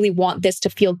 I really want this to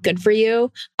feel good for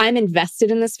you. I'm invested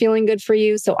in this feeling good for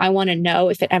you. So I want to know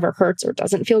if it ever hurts or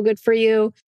doesn't feel good for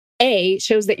you. A,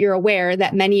 shows that you're aware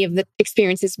that many of the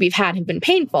experiences we've had have been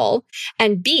painful.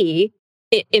 And B,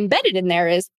 it embedded in there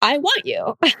is, I want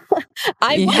you.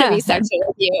 I want to be sexual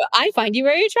with you. I find you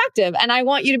very attractive and I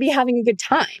want you to be having a good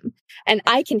time. And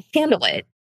I can handle it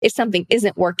if something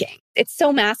isn't working. It's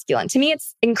so masculine. To me,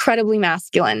 it's incredibly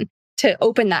masculine to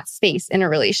open that space in a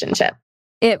relationship.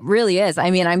 It really is. I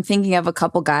mean, I'm thinking of a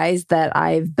couple guys that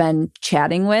I've been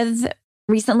chatting with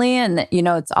recently and, you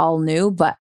know, it's all new,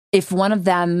 but if one of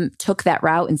them took that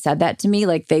route and said that to me,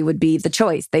 like they would be the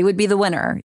choice, they would be the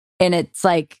winner. And it's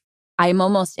like, I'm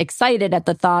almost excited at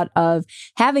the thought of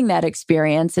having that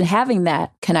experience and having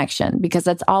that connection because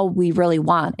that's all we really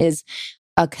want is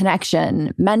a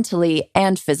connection mentally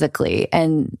and physically.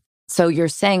 And so you're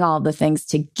saying all the things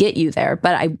to get you there.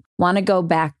 But I want to go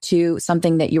back to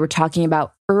something that you were talking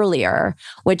about earlier,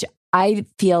 which I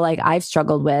feel like I've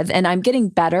struggled with, and I'm getting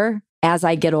better as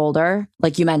I get older.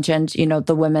 Like you mentioned, you know,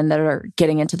 the women that are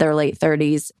getting into their late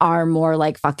 30s are more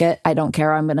like, fuck it, I don't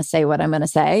care. I'm going to say what I'm going to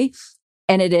say.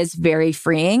 And it is very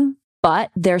freeing,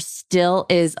 but there still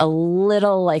is a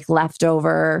little like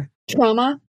leftover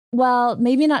trauma. Well,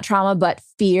 maybe not trauma, but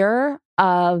fear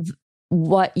of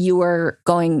what you were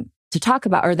going to talk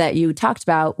about or that you talked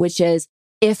about, which is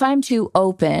if I'm too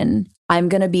open, I'm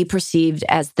going to be perceived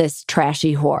as this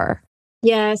trashy whore.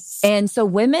 Yes. And so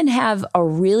women have a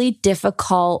really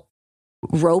difficult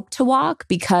rope to walk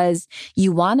because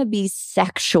you want to be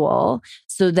sexual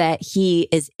so that he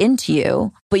is into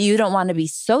you, but you don't want to be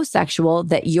so sexual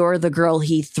that you're the girl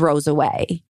he throws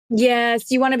away.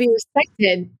 Yes, you want to be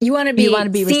respected. You want to be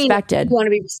respected. You want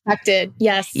to be respected.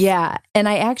 Yes. Yeah. And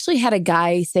I actually had a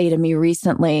guy say to me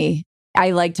recently,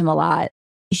 I liked him a lot.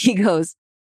 He goes,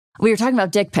 we were talking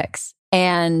about dick pics.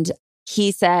 And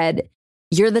he said,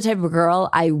 you're the type of girl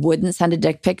I wouldn't send a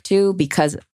dick pic to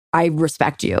because I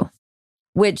respect you,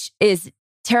 which is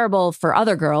terrible for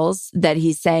other girls that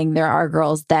he's saying there are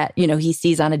girls that, you know, he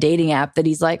sees on a dating app that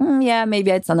he's like, yeah, maybe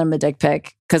I'd send them a dick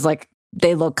pic because like,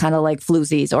 they look kind of like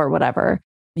floozies or whatever.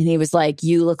 And he was like,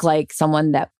 you look like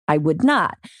someone that I would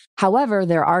not. However,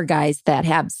 there are guys that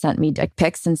have sent me dick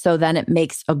pics. And so then it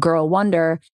makes a girl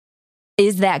wonder,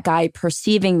 is that guy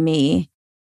perceiving me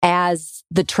as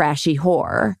the trashy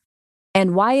whore?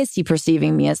 And why is he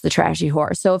perceiving me as the trashy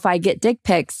whore? So if I get dick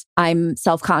pics, I'm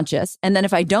self-conscious. And then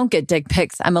if I don't get dick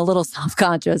pics, I'm a little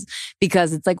self-conscious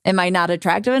because it's like, am I not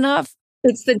attractive enough?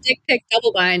 It's the dick pic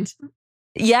double bind.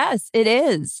 Yes, it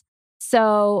is.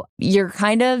 So you're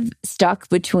kind of stuck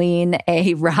between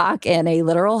a rock and a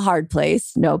literal hard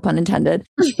place, no pun intended,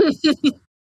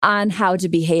 on how to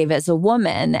behave as a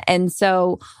woman. And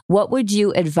so what would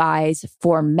you advise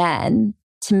for men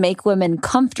to make women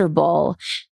comfortable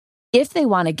if they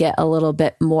want to get a little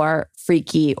bit more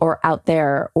freaky or out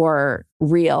there or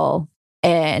real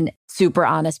and super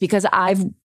honest? Because I've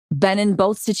been in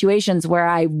both situations where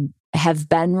I have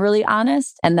been really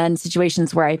honest, and then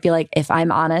situations where I feel like if I'm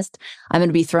honest, I'm going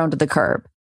to be thrown to the curb.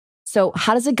 So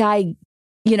how does a guy,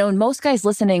 you know, and most guys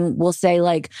listening will say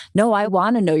like, no, I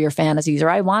want to know your fantasies, or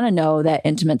I want to know that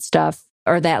intimate stuff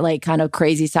or that like kind of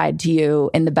crazy side to you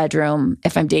in the bedroom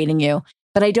if I'm dating you.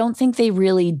 But I don't think they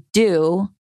really do.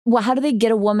 Well, how do they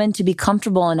get a woman to be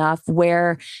comfortable enough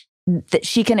where that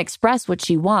she can express what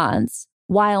she wants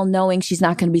while knowing she's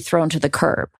not going to be thrown to the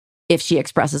curb if she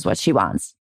expresses what she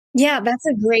wants? Yeah, that's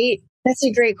a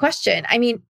great question. I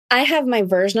mean, I have my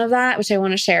version of that, which I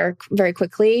want to share very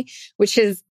quickly, which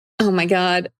is, oh my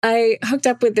God, I hooked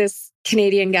up with this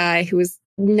Canadian guy who was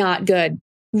not good,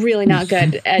 really not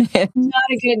good, not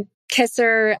a good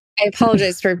kisser. I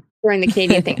apologize for throwing the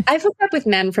Canadian thing. I've hooked up with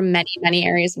men from many, many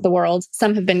areas of the world.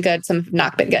 Some have been good, some have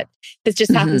not been good. This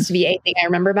just happens to be a thing I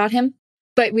remember about him.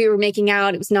 But we were making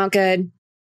out. It was not good.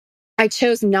 I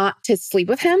chose not to sleep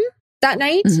with him that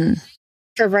night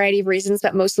for a variety of reasons,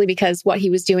 but mostly because what he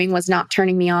was doing was not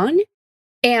turning me on.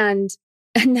 And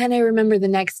then I remember the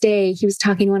next day he was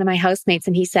talking to one of my housemates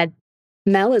and he said,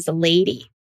 Mel is a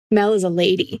lady. Mel is a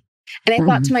lady. And I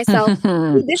thought to myself,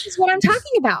 this is what I'm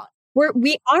talking about.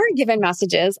 We are given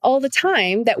messages all the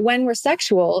time that when we're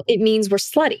sexual, it means we're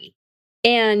slutty.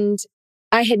 And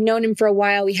I had known him for a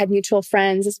while. We had mutual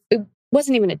friends. It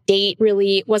wasn't even a date,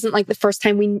 really. It wasn't like the first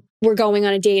time we were going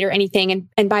on a date or anything.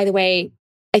 And by the way,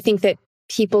 I think that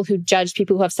people who judge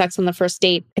people who have sex on the first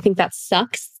date, I think that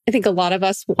sucks. I think a lot of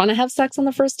us want to have sex on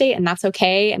the first date, and that's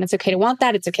okay. And it's okay to want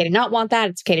that. It's okay to not want that.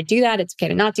 It's okay to do that. It's okay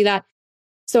to not do that.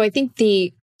 So I think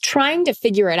the trying to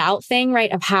figure it out thing,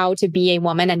 right, of how to be a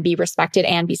woman and be respected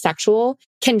and be sexual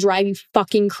can drive you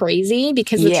fucking crazy,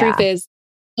 because the truth is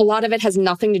a lot of it has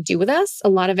nothing to do with us. A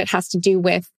lot of it has to do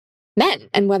with men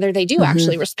and whether they do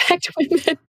actually respect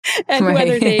women and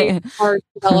whether they are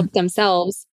developed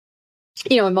themselves,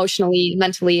 emotionally,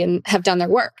 mentally, and have done their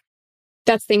work.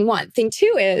 That's thing one. Thing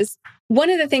two is, one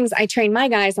of the things I train my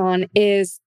guys on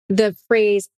is the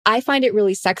phrase, I find it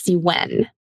really sexy when.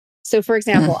 So for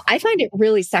example, I find it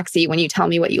really sexy when you tell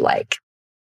me what you like.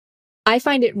 I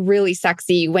find it really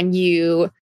sexy when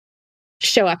you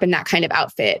show up in that kind of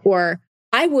outfit. Or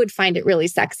I would find it really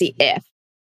sexy if.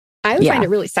 I would find it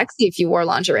really sexy if you wore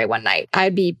lingerie one night.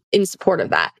 I'd be in support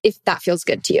of that if that feels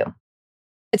good to you.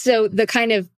 So the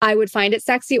kind of I would find it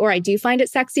sexy or I do find it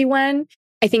sexy when,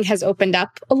 I think has opened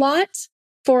up a lot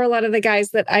for a lot of the guys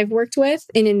that I've worked with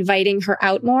in inviting her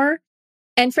out more.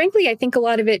 And frankly, I think a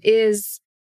lot of it is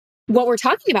what we're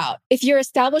talking about. If you're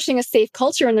establishing a safe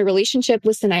culture in the relationship,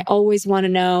 listen, I always want to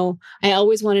know. I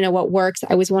always want to know what works. I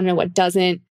always want to know what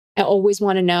doesn't. I always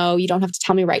want to know. You don't have to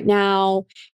tell me right now.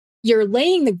 You're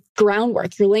laying the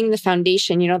groundwork. You're laying the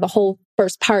foundation. The whole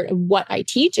first part of what I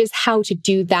teach is how to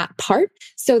do that part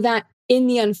so that in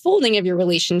the unfolding of your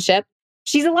relationship,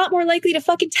 she's a lot more likely to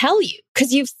fucking tell you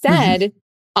because you've said,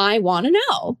 I want to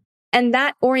know. And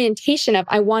that orientation of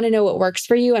I want to know what works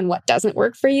for you and what doesn't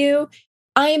work for you,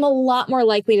 I am a lot more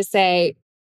likely to say,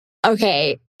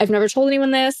 okay, I've never told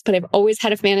anyone this, but I've always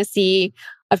had a fantasy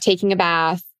of taking a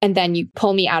bath. And then you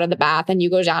pull me out of the bath and you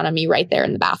go down on me right there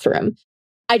in the bathroom.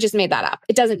 I just made that up.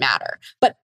 It doesn't matter.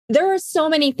 But there are so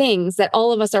many things that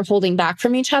all of us are holding back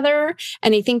from each other.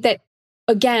 And I think that,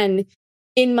 again,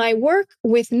 in my work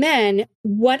with men,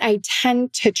 what I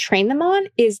tend to train them on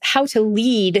is how to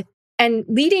lead. And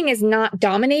leading is not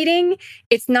dominating.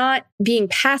 It's not being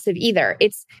passive either.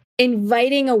 It's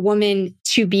inviting a woman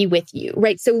to be with you,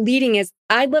 right? So leading is,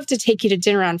 I'd love to take you to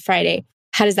dinner on Friday.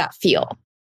 How does that feel?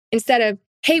 Instead of,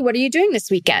 hey, what are you doing this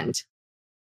weekend?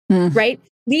 Right?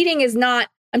 Leading is not,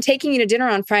 I'm taking you to dinner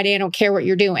on Friday. I don't care what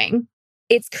you're doing.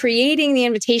 It's creating the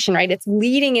invitation, right? It's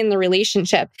leading in the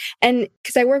relationship. And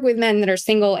because I work with men that are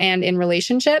single and in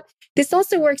relationship, this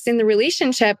also works in the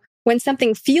relationship when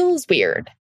something feels weird.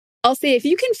 I'll say, if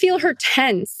you can feel her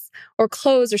tense or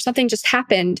close or something just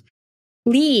happened,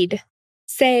 lead.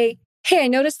 Say, hey, I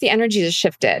noticed the energy has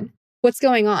shifted. What's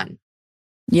going on?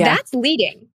 Yeah. That's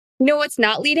leading. You know what's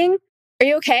not leading? Are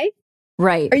you okay?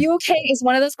 Right. Are you okay? Is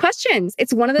one of those questions.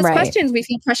 It's one of those questions. We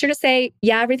feel pressure to say,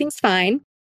 yeah, everything's fine.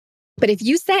 But if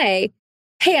you say,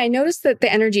 hey, I noticed that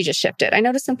the energy just shifted. I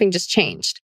noticed something just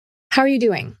changed. How are you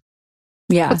doing?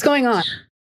 Yeah. What's going on?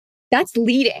 That's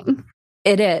leading.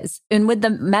 It is. And with the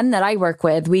men that I work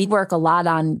with, we work a lot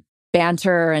on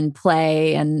banter and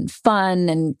play and fun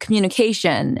and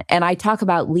communication. And I talk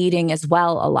about leading as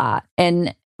well a lot.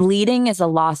 And leading is a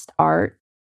lost art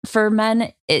for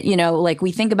men. Like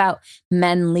we think about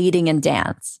men leading in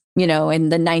dance, in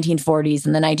the 1940s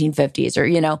and the 1950s,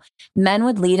 or, men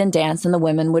would lead in dance and the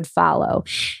women would follow.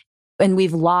 And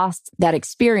we've lost that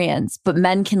experience, but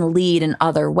men can lead in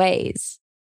other ways.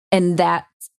 And that's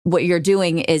what you're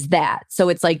doing is that. So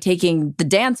it's like taking the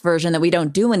dance version that we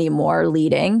don't do anymore,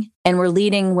 leading, and we're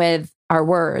leading with our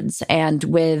words and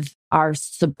with our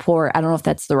support. I don't know if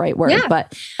that's the right word,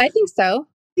 but I think so.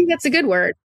 I think that's a good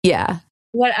word. Yeah.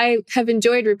 What I have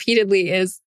enjoyed repeatedly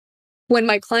is when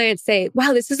my clients say,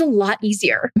 wow, this is a lot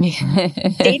easier.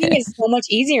 Dating is so much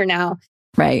easier now.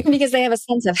 Right. Because they have a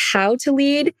sense of how to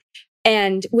lead.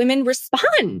 And women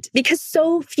respond because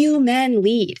so few men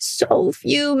lead. So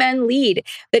few men lead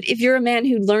that if you're a man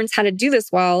who learns how to do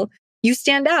this well, you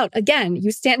stand out. Again,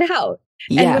 you stand out.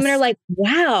 And Yes. women are like,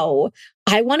 wow,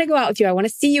 I want to go out with you. I want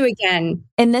to see you again.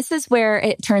 And this is where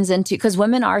it turns into, because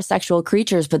women are sexual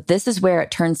creatures, but this is where it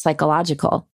turns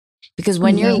psychological. Because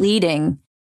when you're leading,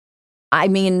 I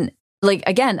mean, like,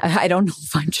 again, I don't know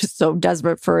if I'm just so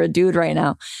desperate for a dude right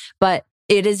now, but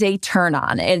it is a turn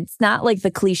on. It's not like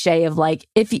the cliche of like,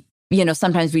 if you know,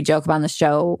 sometimes we joke about the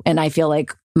show and I feel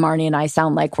like Marnie and I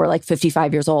sound like we're like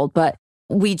 55 years old, but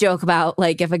we joke about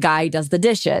like if a guy does the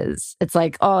dishes, it's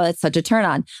like, oh, it's such a turn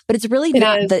on. But it's really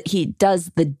not that he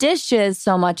does the dishes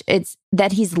so much. It's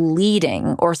that he's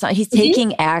leading or he's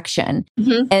taking action.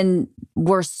 And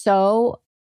we're so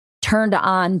turned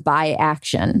on by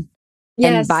action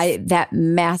and by that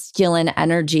masculine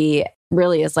energy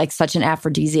really is like such an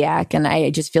aphrodisiac. And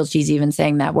I just feel cheesy even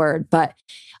saying that word, but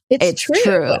it's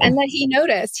true. And that he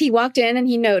noticed, he walked in and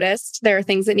he noticed there are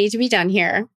things that need to be done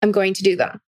here. I'm going to do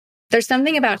them. There's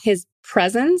something about his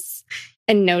presence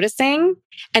and noticing.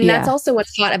 And that's also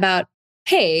what's taught about,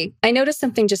 hey, I noticed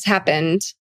something just happened.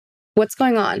 What's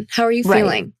going on? How are you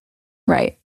feeling?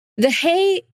 Right. The,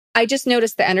 hey, I just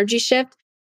noticed the energy shift.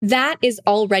 That is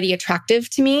already attractive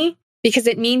to me because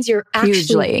it means you're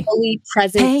actually fully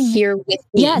present here with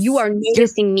me. Yes. You are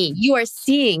noticing me. You are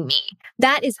seeing me.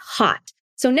 That is hot.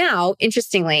 So now,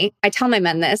 interestingly, I tell my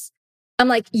men this. I'm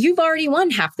like, you've already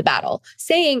won half the battle.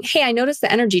 Saying, hey, I noticed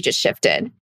the energy just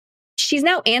shifted. She's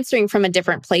now answering from a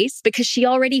different place because she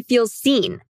already feels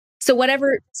seen. So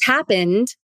whatever's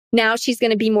happened, now she's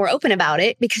going to be more open about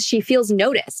it because she feels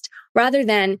noticed rather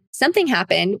than something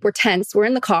happened. We're tense. We're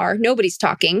in the car. Nobody's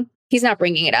talking. He's not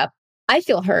bringing it up. I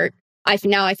feel hurt.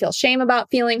 Now I feel shame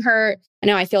about feeling hurt. And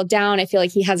now I feel down. I feel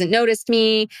like he hasn't noticed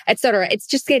me, etc. It's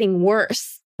just getting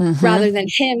worse. Rather than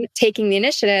him taking the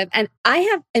initiative. And I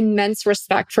have immense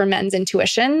respect for men's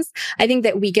intuitions. I think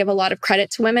that we give a lot of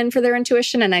credit to women for their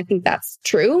intuition. And I think that's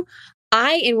true.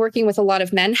 I, in working with a lot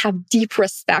of men, have deep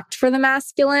respect for the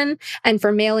masculine and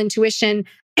for male intuition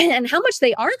and how much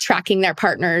they are tracking their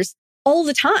partners all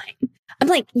the time. I'm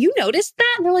like, you noticed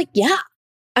that? And they're like, yeah,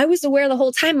 I was aware the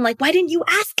whole time. I'm like, why didn't you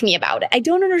ask me about it? I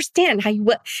don't understand how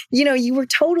you were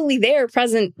totally there,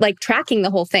 present, like tracking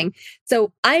the whole thing.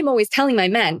 So I'm always telling my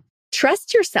men,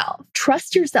 trust yourself.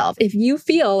 Trust yourself. If you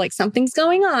feel like something's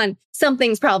going on,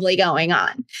 something's probably going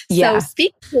on. So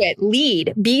speak to it,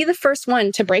 lead, be the first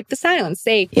one to break the silence.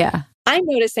 Say, I'm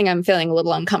noticing I'm feeling a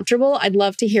little uncomfortable. I'd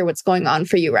love to hear what's going on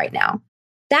for you right now.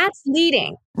 That's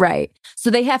leading. Right. So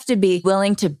they have to be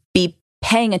willing to be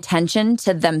paying attention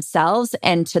to themselves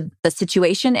and to the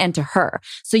situation and to her.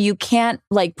 So you can't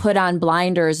like put on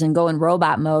blinders and go in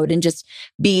robot mode and just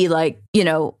be like,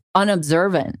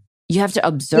 unobservant. You have to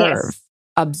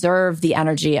observe the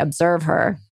energy, observe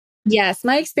her. Yes.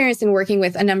 My experience in working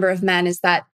with a number of men is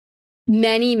that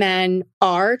many men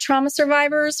are trauma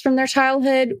survivors from their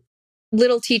childhood,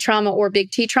 little T trauma or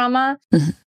big T trauma.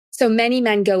 So many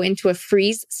men go into a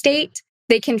freeze state.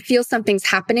 They can feel something's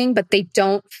happening, but they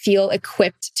don't feel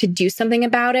equipped to do something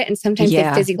about it. And sometimes they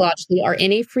physiologically are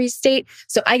in a freeze state.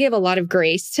 So I give a lot of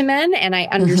grace to men and I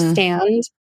understand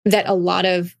that a lot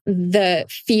of the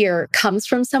fear comes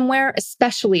from somewhere,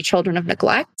 especially children of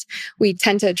neglect. We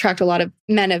tend to attract a lot of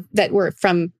men that were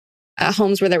from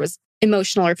homes where there was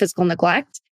emotional or physical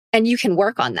neglect. And you can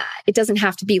work on that. It doesn't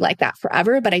have to be like that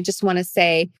forever. But I just want to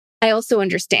say, I also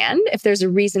understand if there's a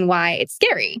reason why it's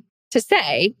scary to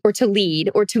say or to lead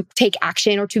or to take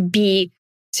action or to be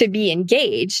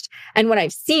engaged. And what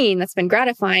I've seen that's been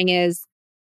gratifying is,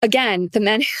 again, the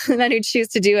men who choose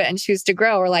to do it and choose to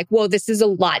grow are like, whoa, this is a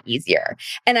lot easier.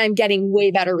 And I'm getting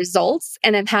way better results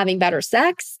and I'm having better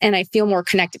sex and I feel more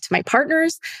connected to my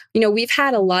partners. We've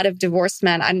had a lot of divorced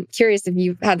men. I'm curious if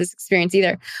you've had this experience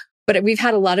either, but we've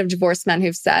had a lot of divorced men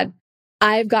who've said,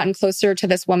 I've gotten closer to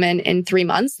this woman in 3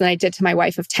 months than I did to my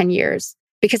wife of 10 years.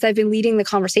 Because I've been leading the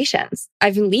conversations.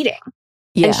 I've been leading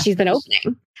and she's been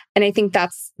opening. And I think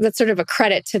that's sort of a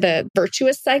credit to the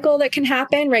virtuous cycle that can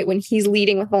happen, right? When he's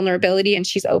leading with vulnerability and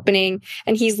she's opening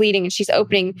and he's leading and she's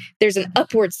opening, there's an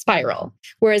upward spiral.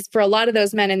 Whereas for a lot of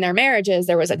those men in their marriages,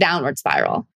 there was a downward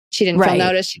spiral. She didn't feel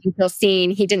noticed. She didn't feel seen.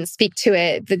 He didn't speak to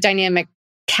it. The dynamic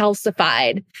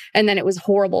calcified. And then it was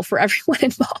horrible for everyone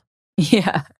involved.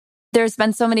 Yeah. There's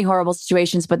been so many horrible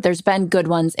situations, but there's been good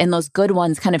ones, and those good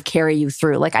ones kind of carry you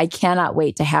through. Like, I cannot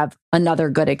wait to have another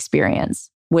good experience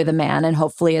with a man, and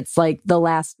hopefully it's like the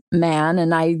last man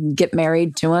and I get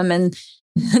married to him and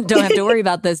don't have to worry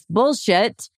about this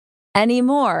bullshit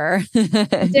anymore.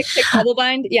 Dick double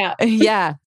bind. Yeah.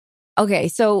 Yeah. Okay.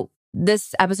 So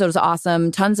this episode is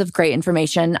awesome. Tons of great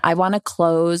information. I want to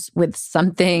close with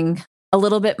something a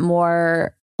little bit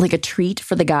more like a treat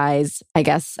for the guys, I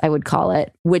guess I would call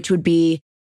it, which would be,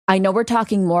 I know we're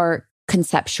talking more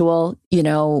conceptual,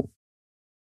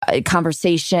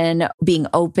 conversation, being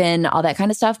open, all that kind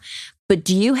of stuff. But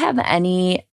do you have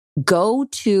any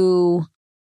go-to,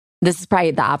 this is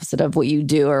probably the opposite of what you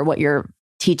do or what your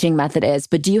teaching method is,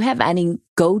 but do you have any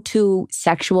go-to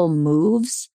sexual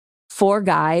moves for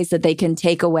guys that they can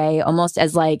take away almost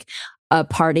as like a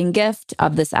parting gift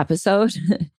of this episode?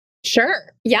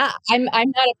 Sure. Yeah. I'm not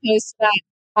opposed to that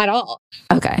at all.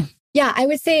 Okay. Yeah. I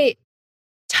would say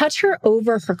touch her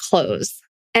over her clothes.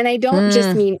 And I don't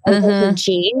just mean over her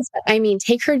jeans, but I mean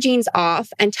take her jeans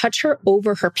off and touch her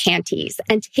over her panties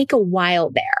and take a while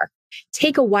there.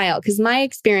 Take a while. Because my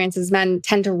experience is men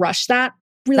tend to rush that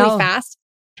really fast.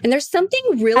 And there's something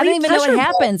really I don't even know what pleasurable.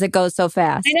 happens. It goes so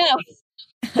fast. I know.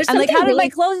 I'm like, how did my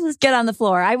clothes get on the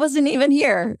floor? I wasn't even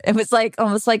here. It was like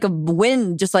almost like a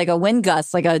wind, just like a wind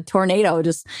gust, like a tornado.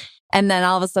 And then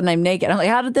all of a sudden I'm naked. I'm like,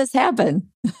 how did this happen?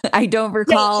 I don't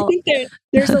recall. I think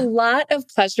there's a lot of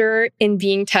pleasure in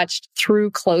being touched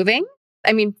through clothing.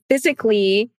 I mean,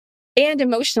 physically and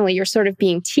emotionally, you're sort of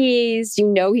being teased. You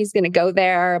know he's going to go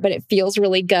there, but it feels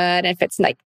really good. If it's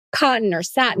like cotton or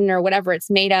satin or whatever it's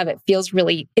made of,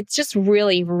 it's just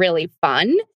really, really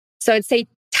fun. So I'd say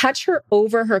touch her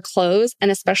over her clothes and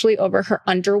especially over her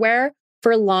underwear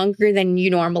for longer than you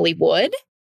normally would.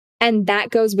 And that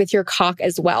goes with your cock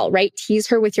as well, right? Tease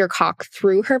her with your cock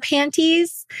through her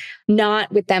panties,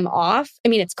 not with them off. I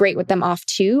mean, it's great with them off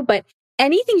too, but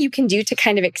anything you can do to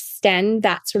kind of extend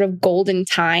that sort of golden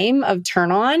time of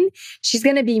turn on, she's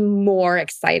going to be more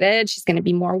excited. She's going to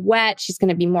be more wet. She's going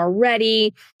to be more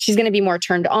ready. She's going to be more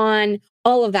turned on,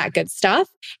 all of that good stuff,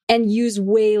 and use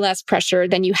way less pressure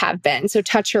than you have been. So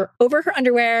touch her over her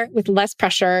underwear with less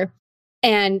pressure.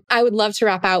 And I would love to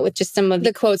wrap out with just some of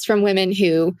the quotes from women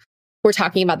who were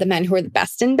talking about the men who are the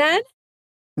best in bed.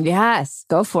 Yes,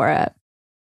 go for it.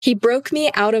 He broke me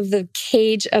out of the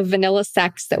cage of vanilla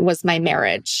sex that was my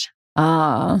marriage.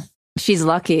 Oh, she's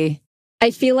lucky. I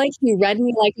feel like he read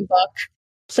me like a book,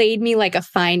 played me like a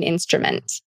fine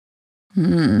instrument.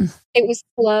 It was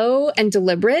slow and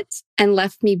deliberate and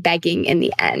left me begging in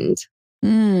the end.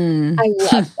 I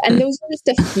love, and those are just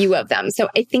a few of them. So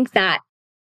I think that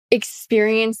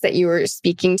experience that you were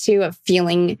speaking to of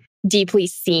feeling deeply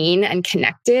seen and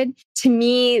connected, to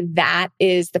me, that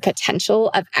is the potential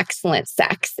of excellent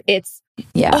sex. It's,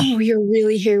 oh, you're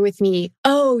really here with me.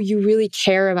 Oh, you really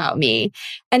care about me.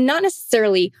 And not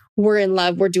necessarily we're in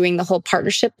love, we're doing the whole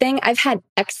partnership thing. I've had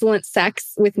excellent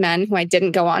sex with men who I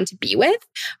didn't go on to be with,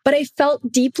 but I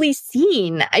felt deeply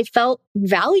seen. I felt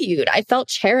valued. I felt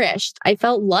cherished. I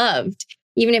felt loved.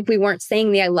 Even if we weren't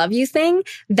saying the I love you thing,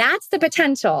 that's the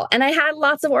potential. And I had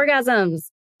lots of orgasms.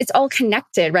 It's all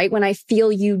connected, right? When I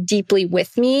feel you deeply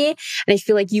with me and I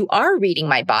feel like you are reading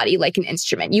my body like an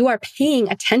instrument, you are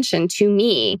paying attention to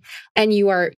me and you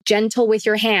are gentle with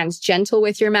your hands, gentle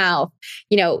with your mouth,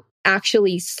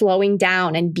 actually slowing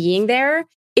down and being there.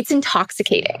 It's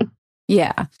intoxicating.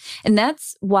 Yeah. And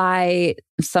that's why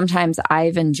sometimes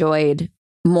I've enjoyed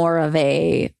more of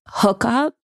a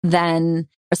hookup than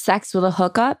a sex with a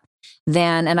hookup.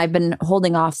 And I've been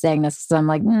holding off saying this. So I'm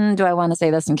like, do I want to say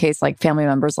this in case like family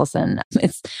members listen?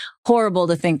 It's horrible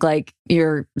to think like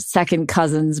your second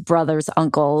cousin's brother's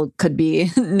uncle could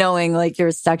be knowing like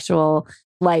your sexual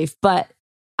life. But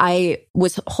I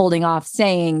was holding off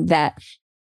saying that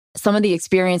some of the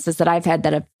experiences that I've had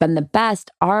that have been the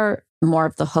best are more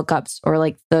of the hookups or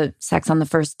like the sex on the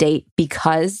first date,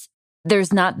 because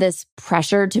there's not this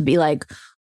pressure to be like,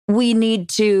 we need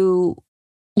to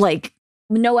like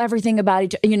know everything about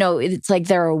each, it's like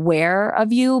they're aware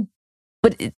of you,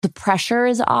 but the pressure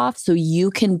is off so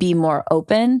you can be more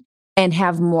open and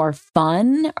have more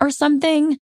fun or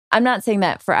something. I'm not saying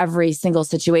that for every single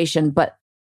situation, but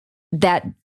that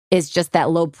is just that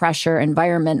low pressure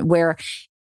environment where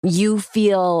you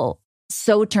feel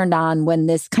so turned on when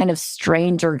this kind of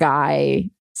stranger guy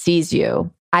sees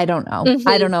you. I don't know.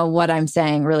 I don't know what I'm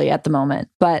saying really at the moment,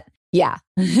 but yeah.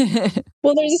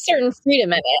 Well, there's a certain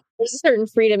freedom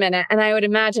in it. And I would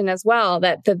imagine as well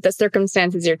that the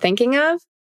circumstances you're thinking of,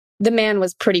 the man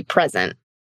was pretty present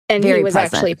and he was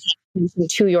actually paying attention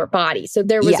to your body. So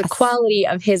there was a quality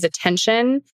of his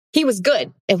attention. He was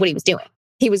good at what he was doing.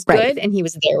 He was good and he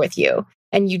was there with you.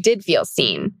 And you did feel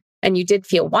seen and you did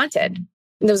feel wanted.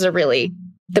 And those are really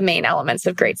the main elements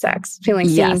of great sex. Feeling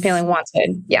seen, feeling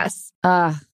wanted. Yes.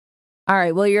 All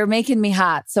right. Well, you're making me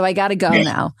hot. So I got to go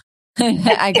now.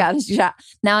 I got to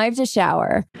now I have to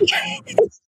shower.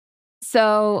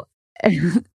 So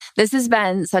this has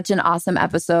been such an awesome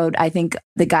episode. I think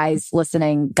the guys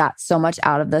listening got so much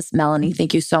out of this. Melanie,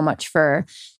 thank you so much for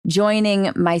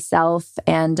joining myself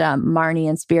and Marnie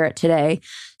and Spirit today.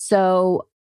 So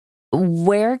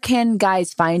where can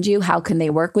guys find you? How can they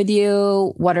work with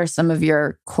you? What are some of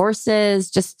your courses?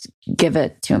 Just give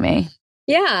it to me.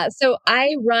 Yeah. So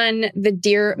I run the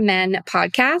Dear Men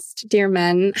podcast, Dear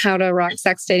Men, How to Rock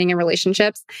Sex, Dating, and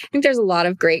Relationships. I think there's a lot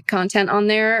of great content on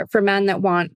there for men that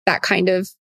want that kind of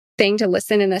thing to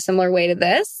listen in a similar way to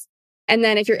this. And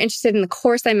then if you're interested in the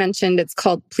course I mentioned, it's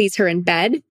called Please Her in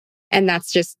Bed. And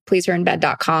that's just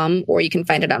pleaseherinbed.com, or you can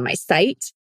find it on my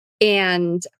site.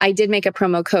 And I did make a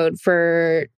promo code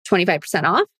for 25%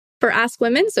 off for Ask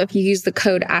Women. So if you use the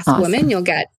code Ask Women, you'll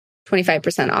get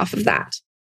 25% off of that.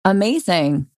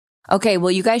 Amazing. Okay. Well,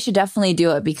 you guys should definitely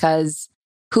do it because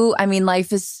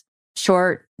life is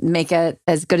short. Make it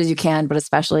as good as you can, but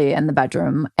especially in the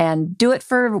bedroom, and do it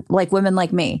for like women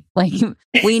like me. Like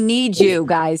we need you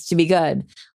guys to be good.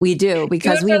 We do,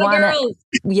 because we want to,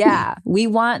 we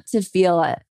want to feel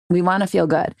it. We want to feel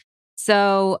good.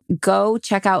 So go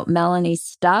check out Melanie's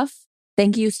stuff.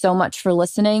 Thank you so much for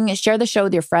listening. Share the show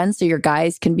with your friends so your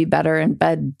guys can be better in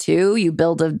bed too. You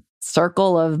build a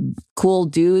circle of cool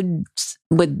dudes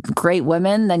with great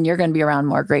women, then you're going to be around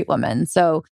more great women.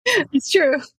 So it's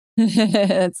true.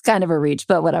 It's kind of a reach,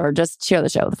 but whatever. Just share the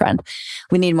show with a friend.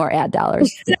 We need more ad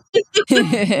dollars.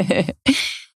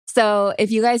 So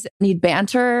if you guys need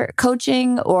banter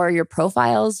coaching or your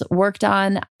profiles worked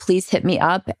on, please hit me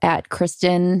up at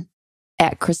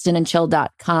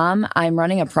kristenandchill.com. I'm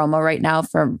running a promo right now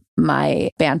for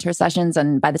my banter sessions.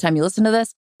 And by the time you listen to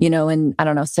this, in,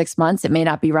 6 months, it may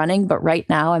not be running, but right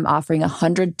now I'm offering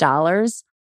 $100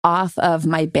 off of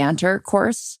my banter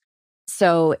course.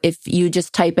 So if you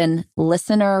just type in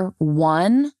listener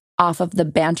 1 off of the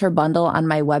banter bundle on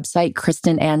my website,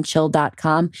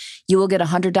 kristenandchill.com, you will get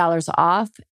 $100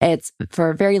 off. It's for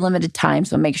a very limited time.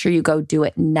 So make sure you go do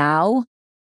it now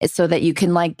so that you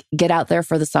can get out there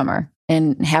for the summer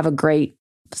and have a great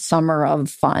summer of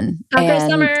fun. Hot girl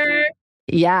summer.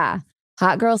 Yeah.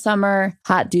 Hot girl summer,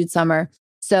 hot dude summer.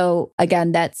 So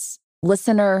again, that's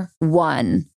listener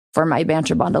 1 for my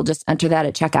banter bundle. Just enter that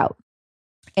at checkout.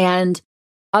 And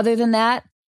other than that,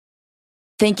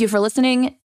 thank you for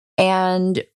listening.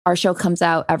 And our show comes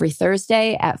out every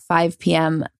Thursday at 5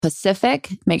 p.m.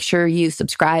 Pacific. Make sure you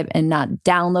subscribe and not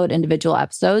download individual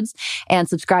episodes, and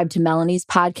subscribe to Melanie's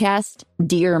podcast,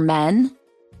 Dear Men.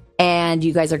 And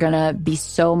you guys are going to be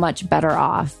so much better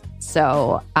off.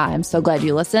 So I'm so glad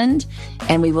you listened,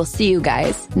 and we will see you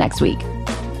guys next week.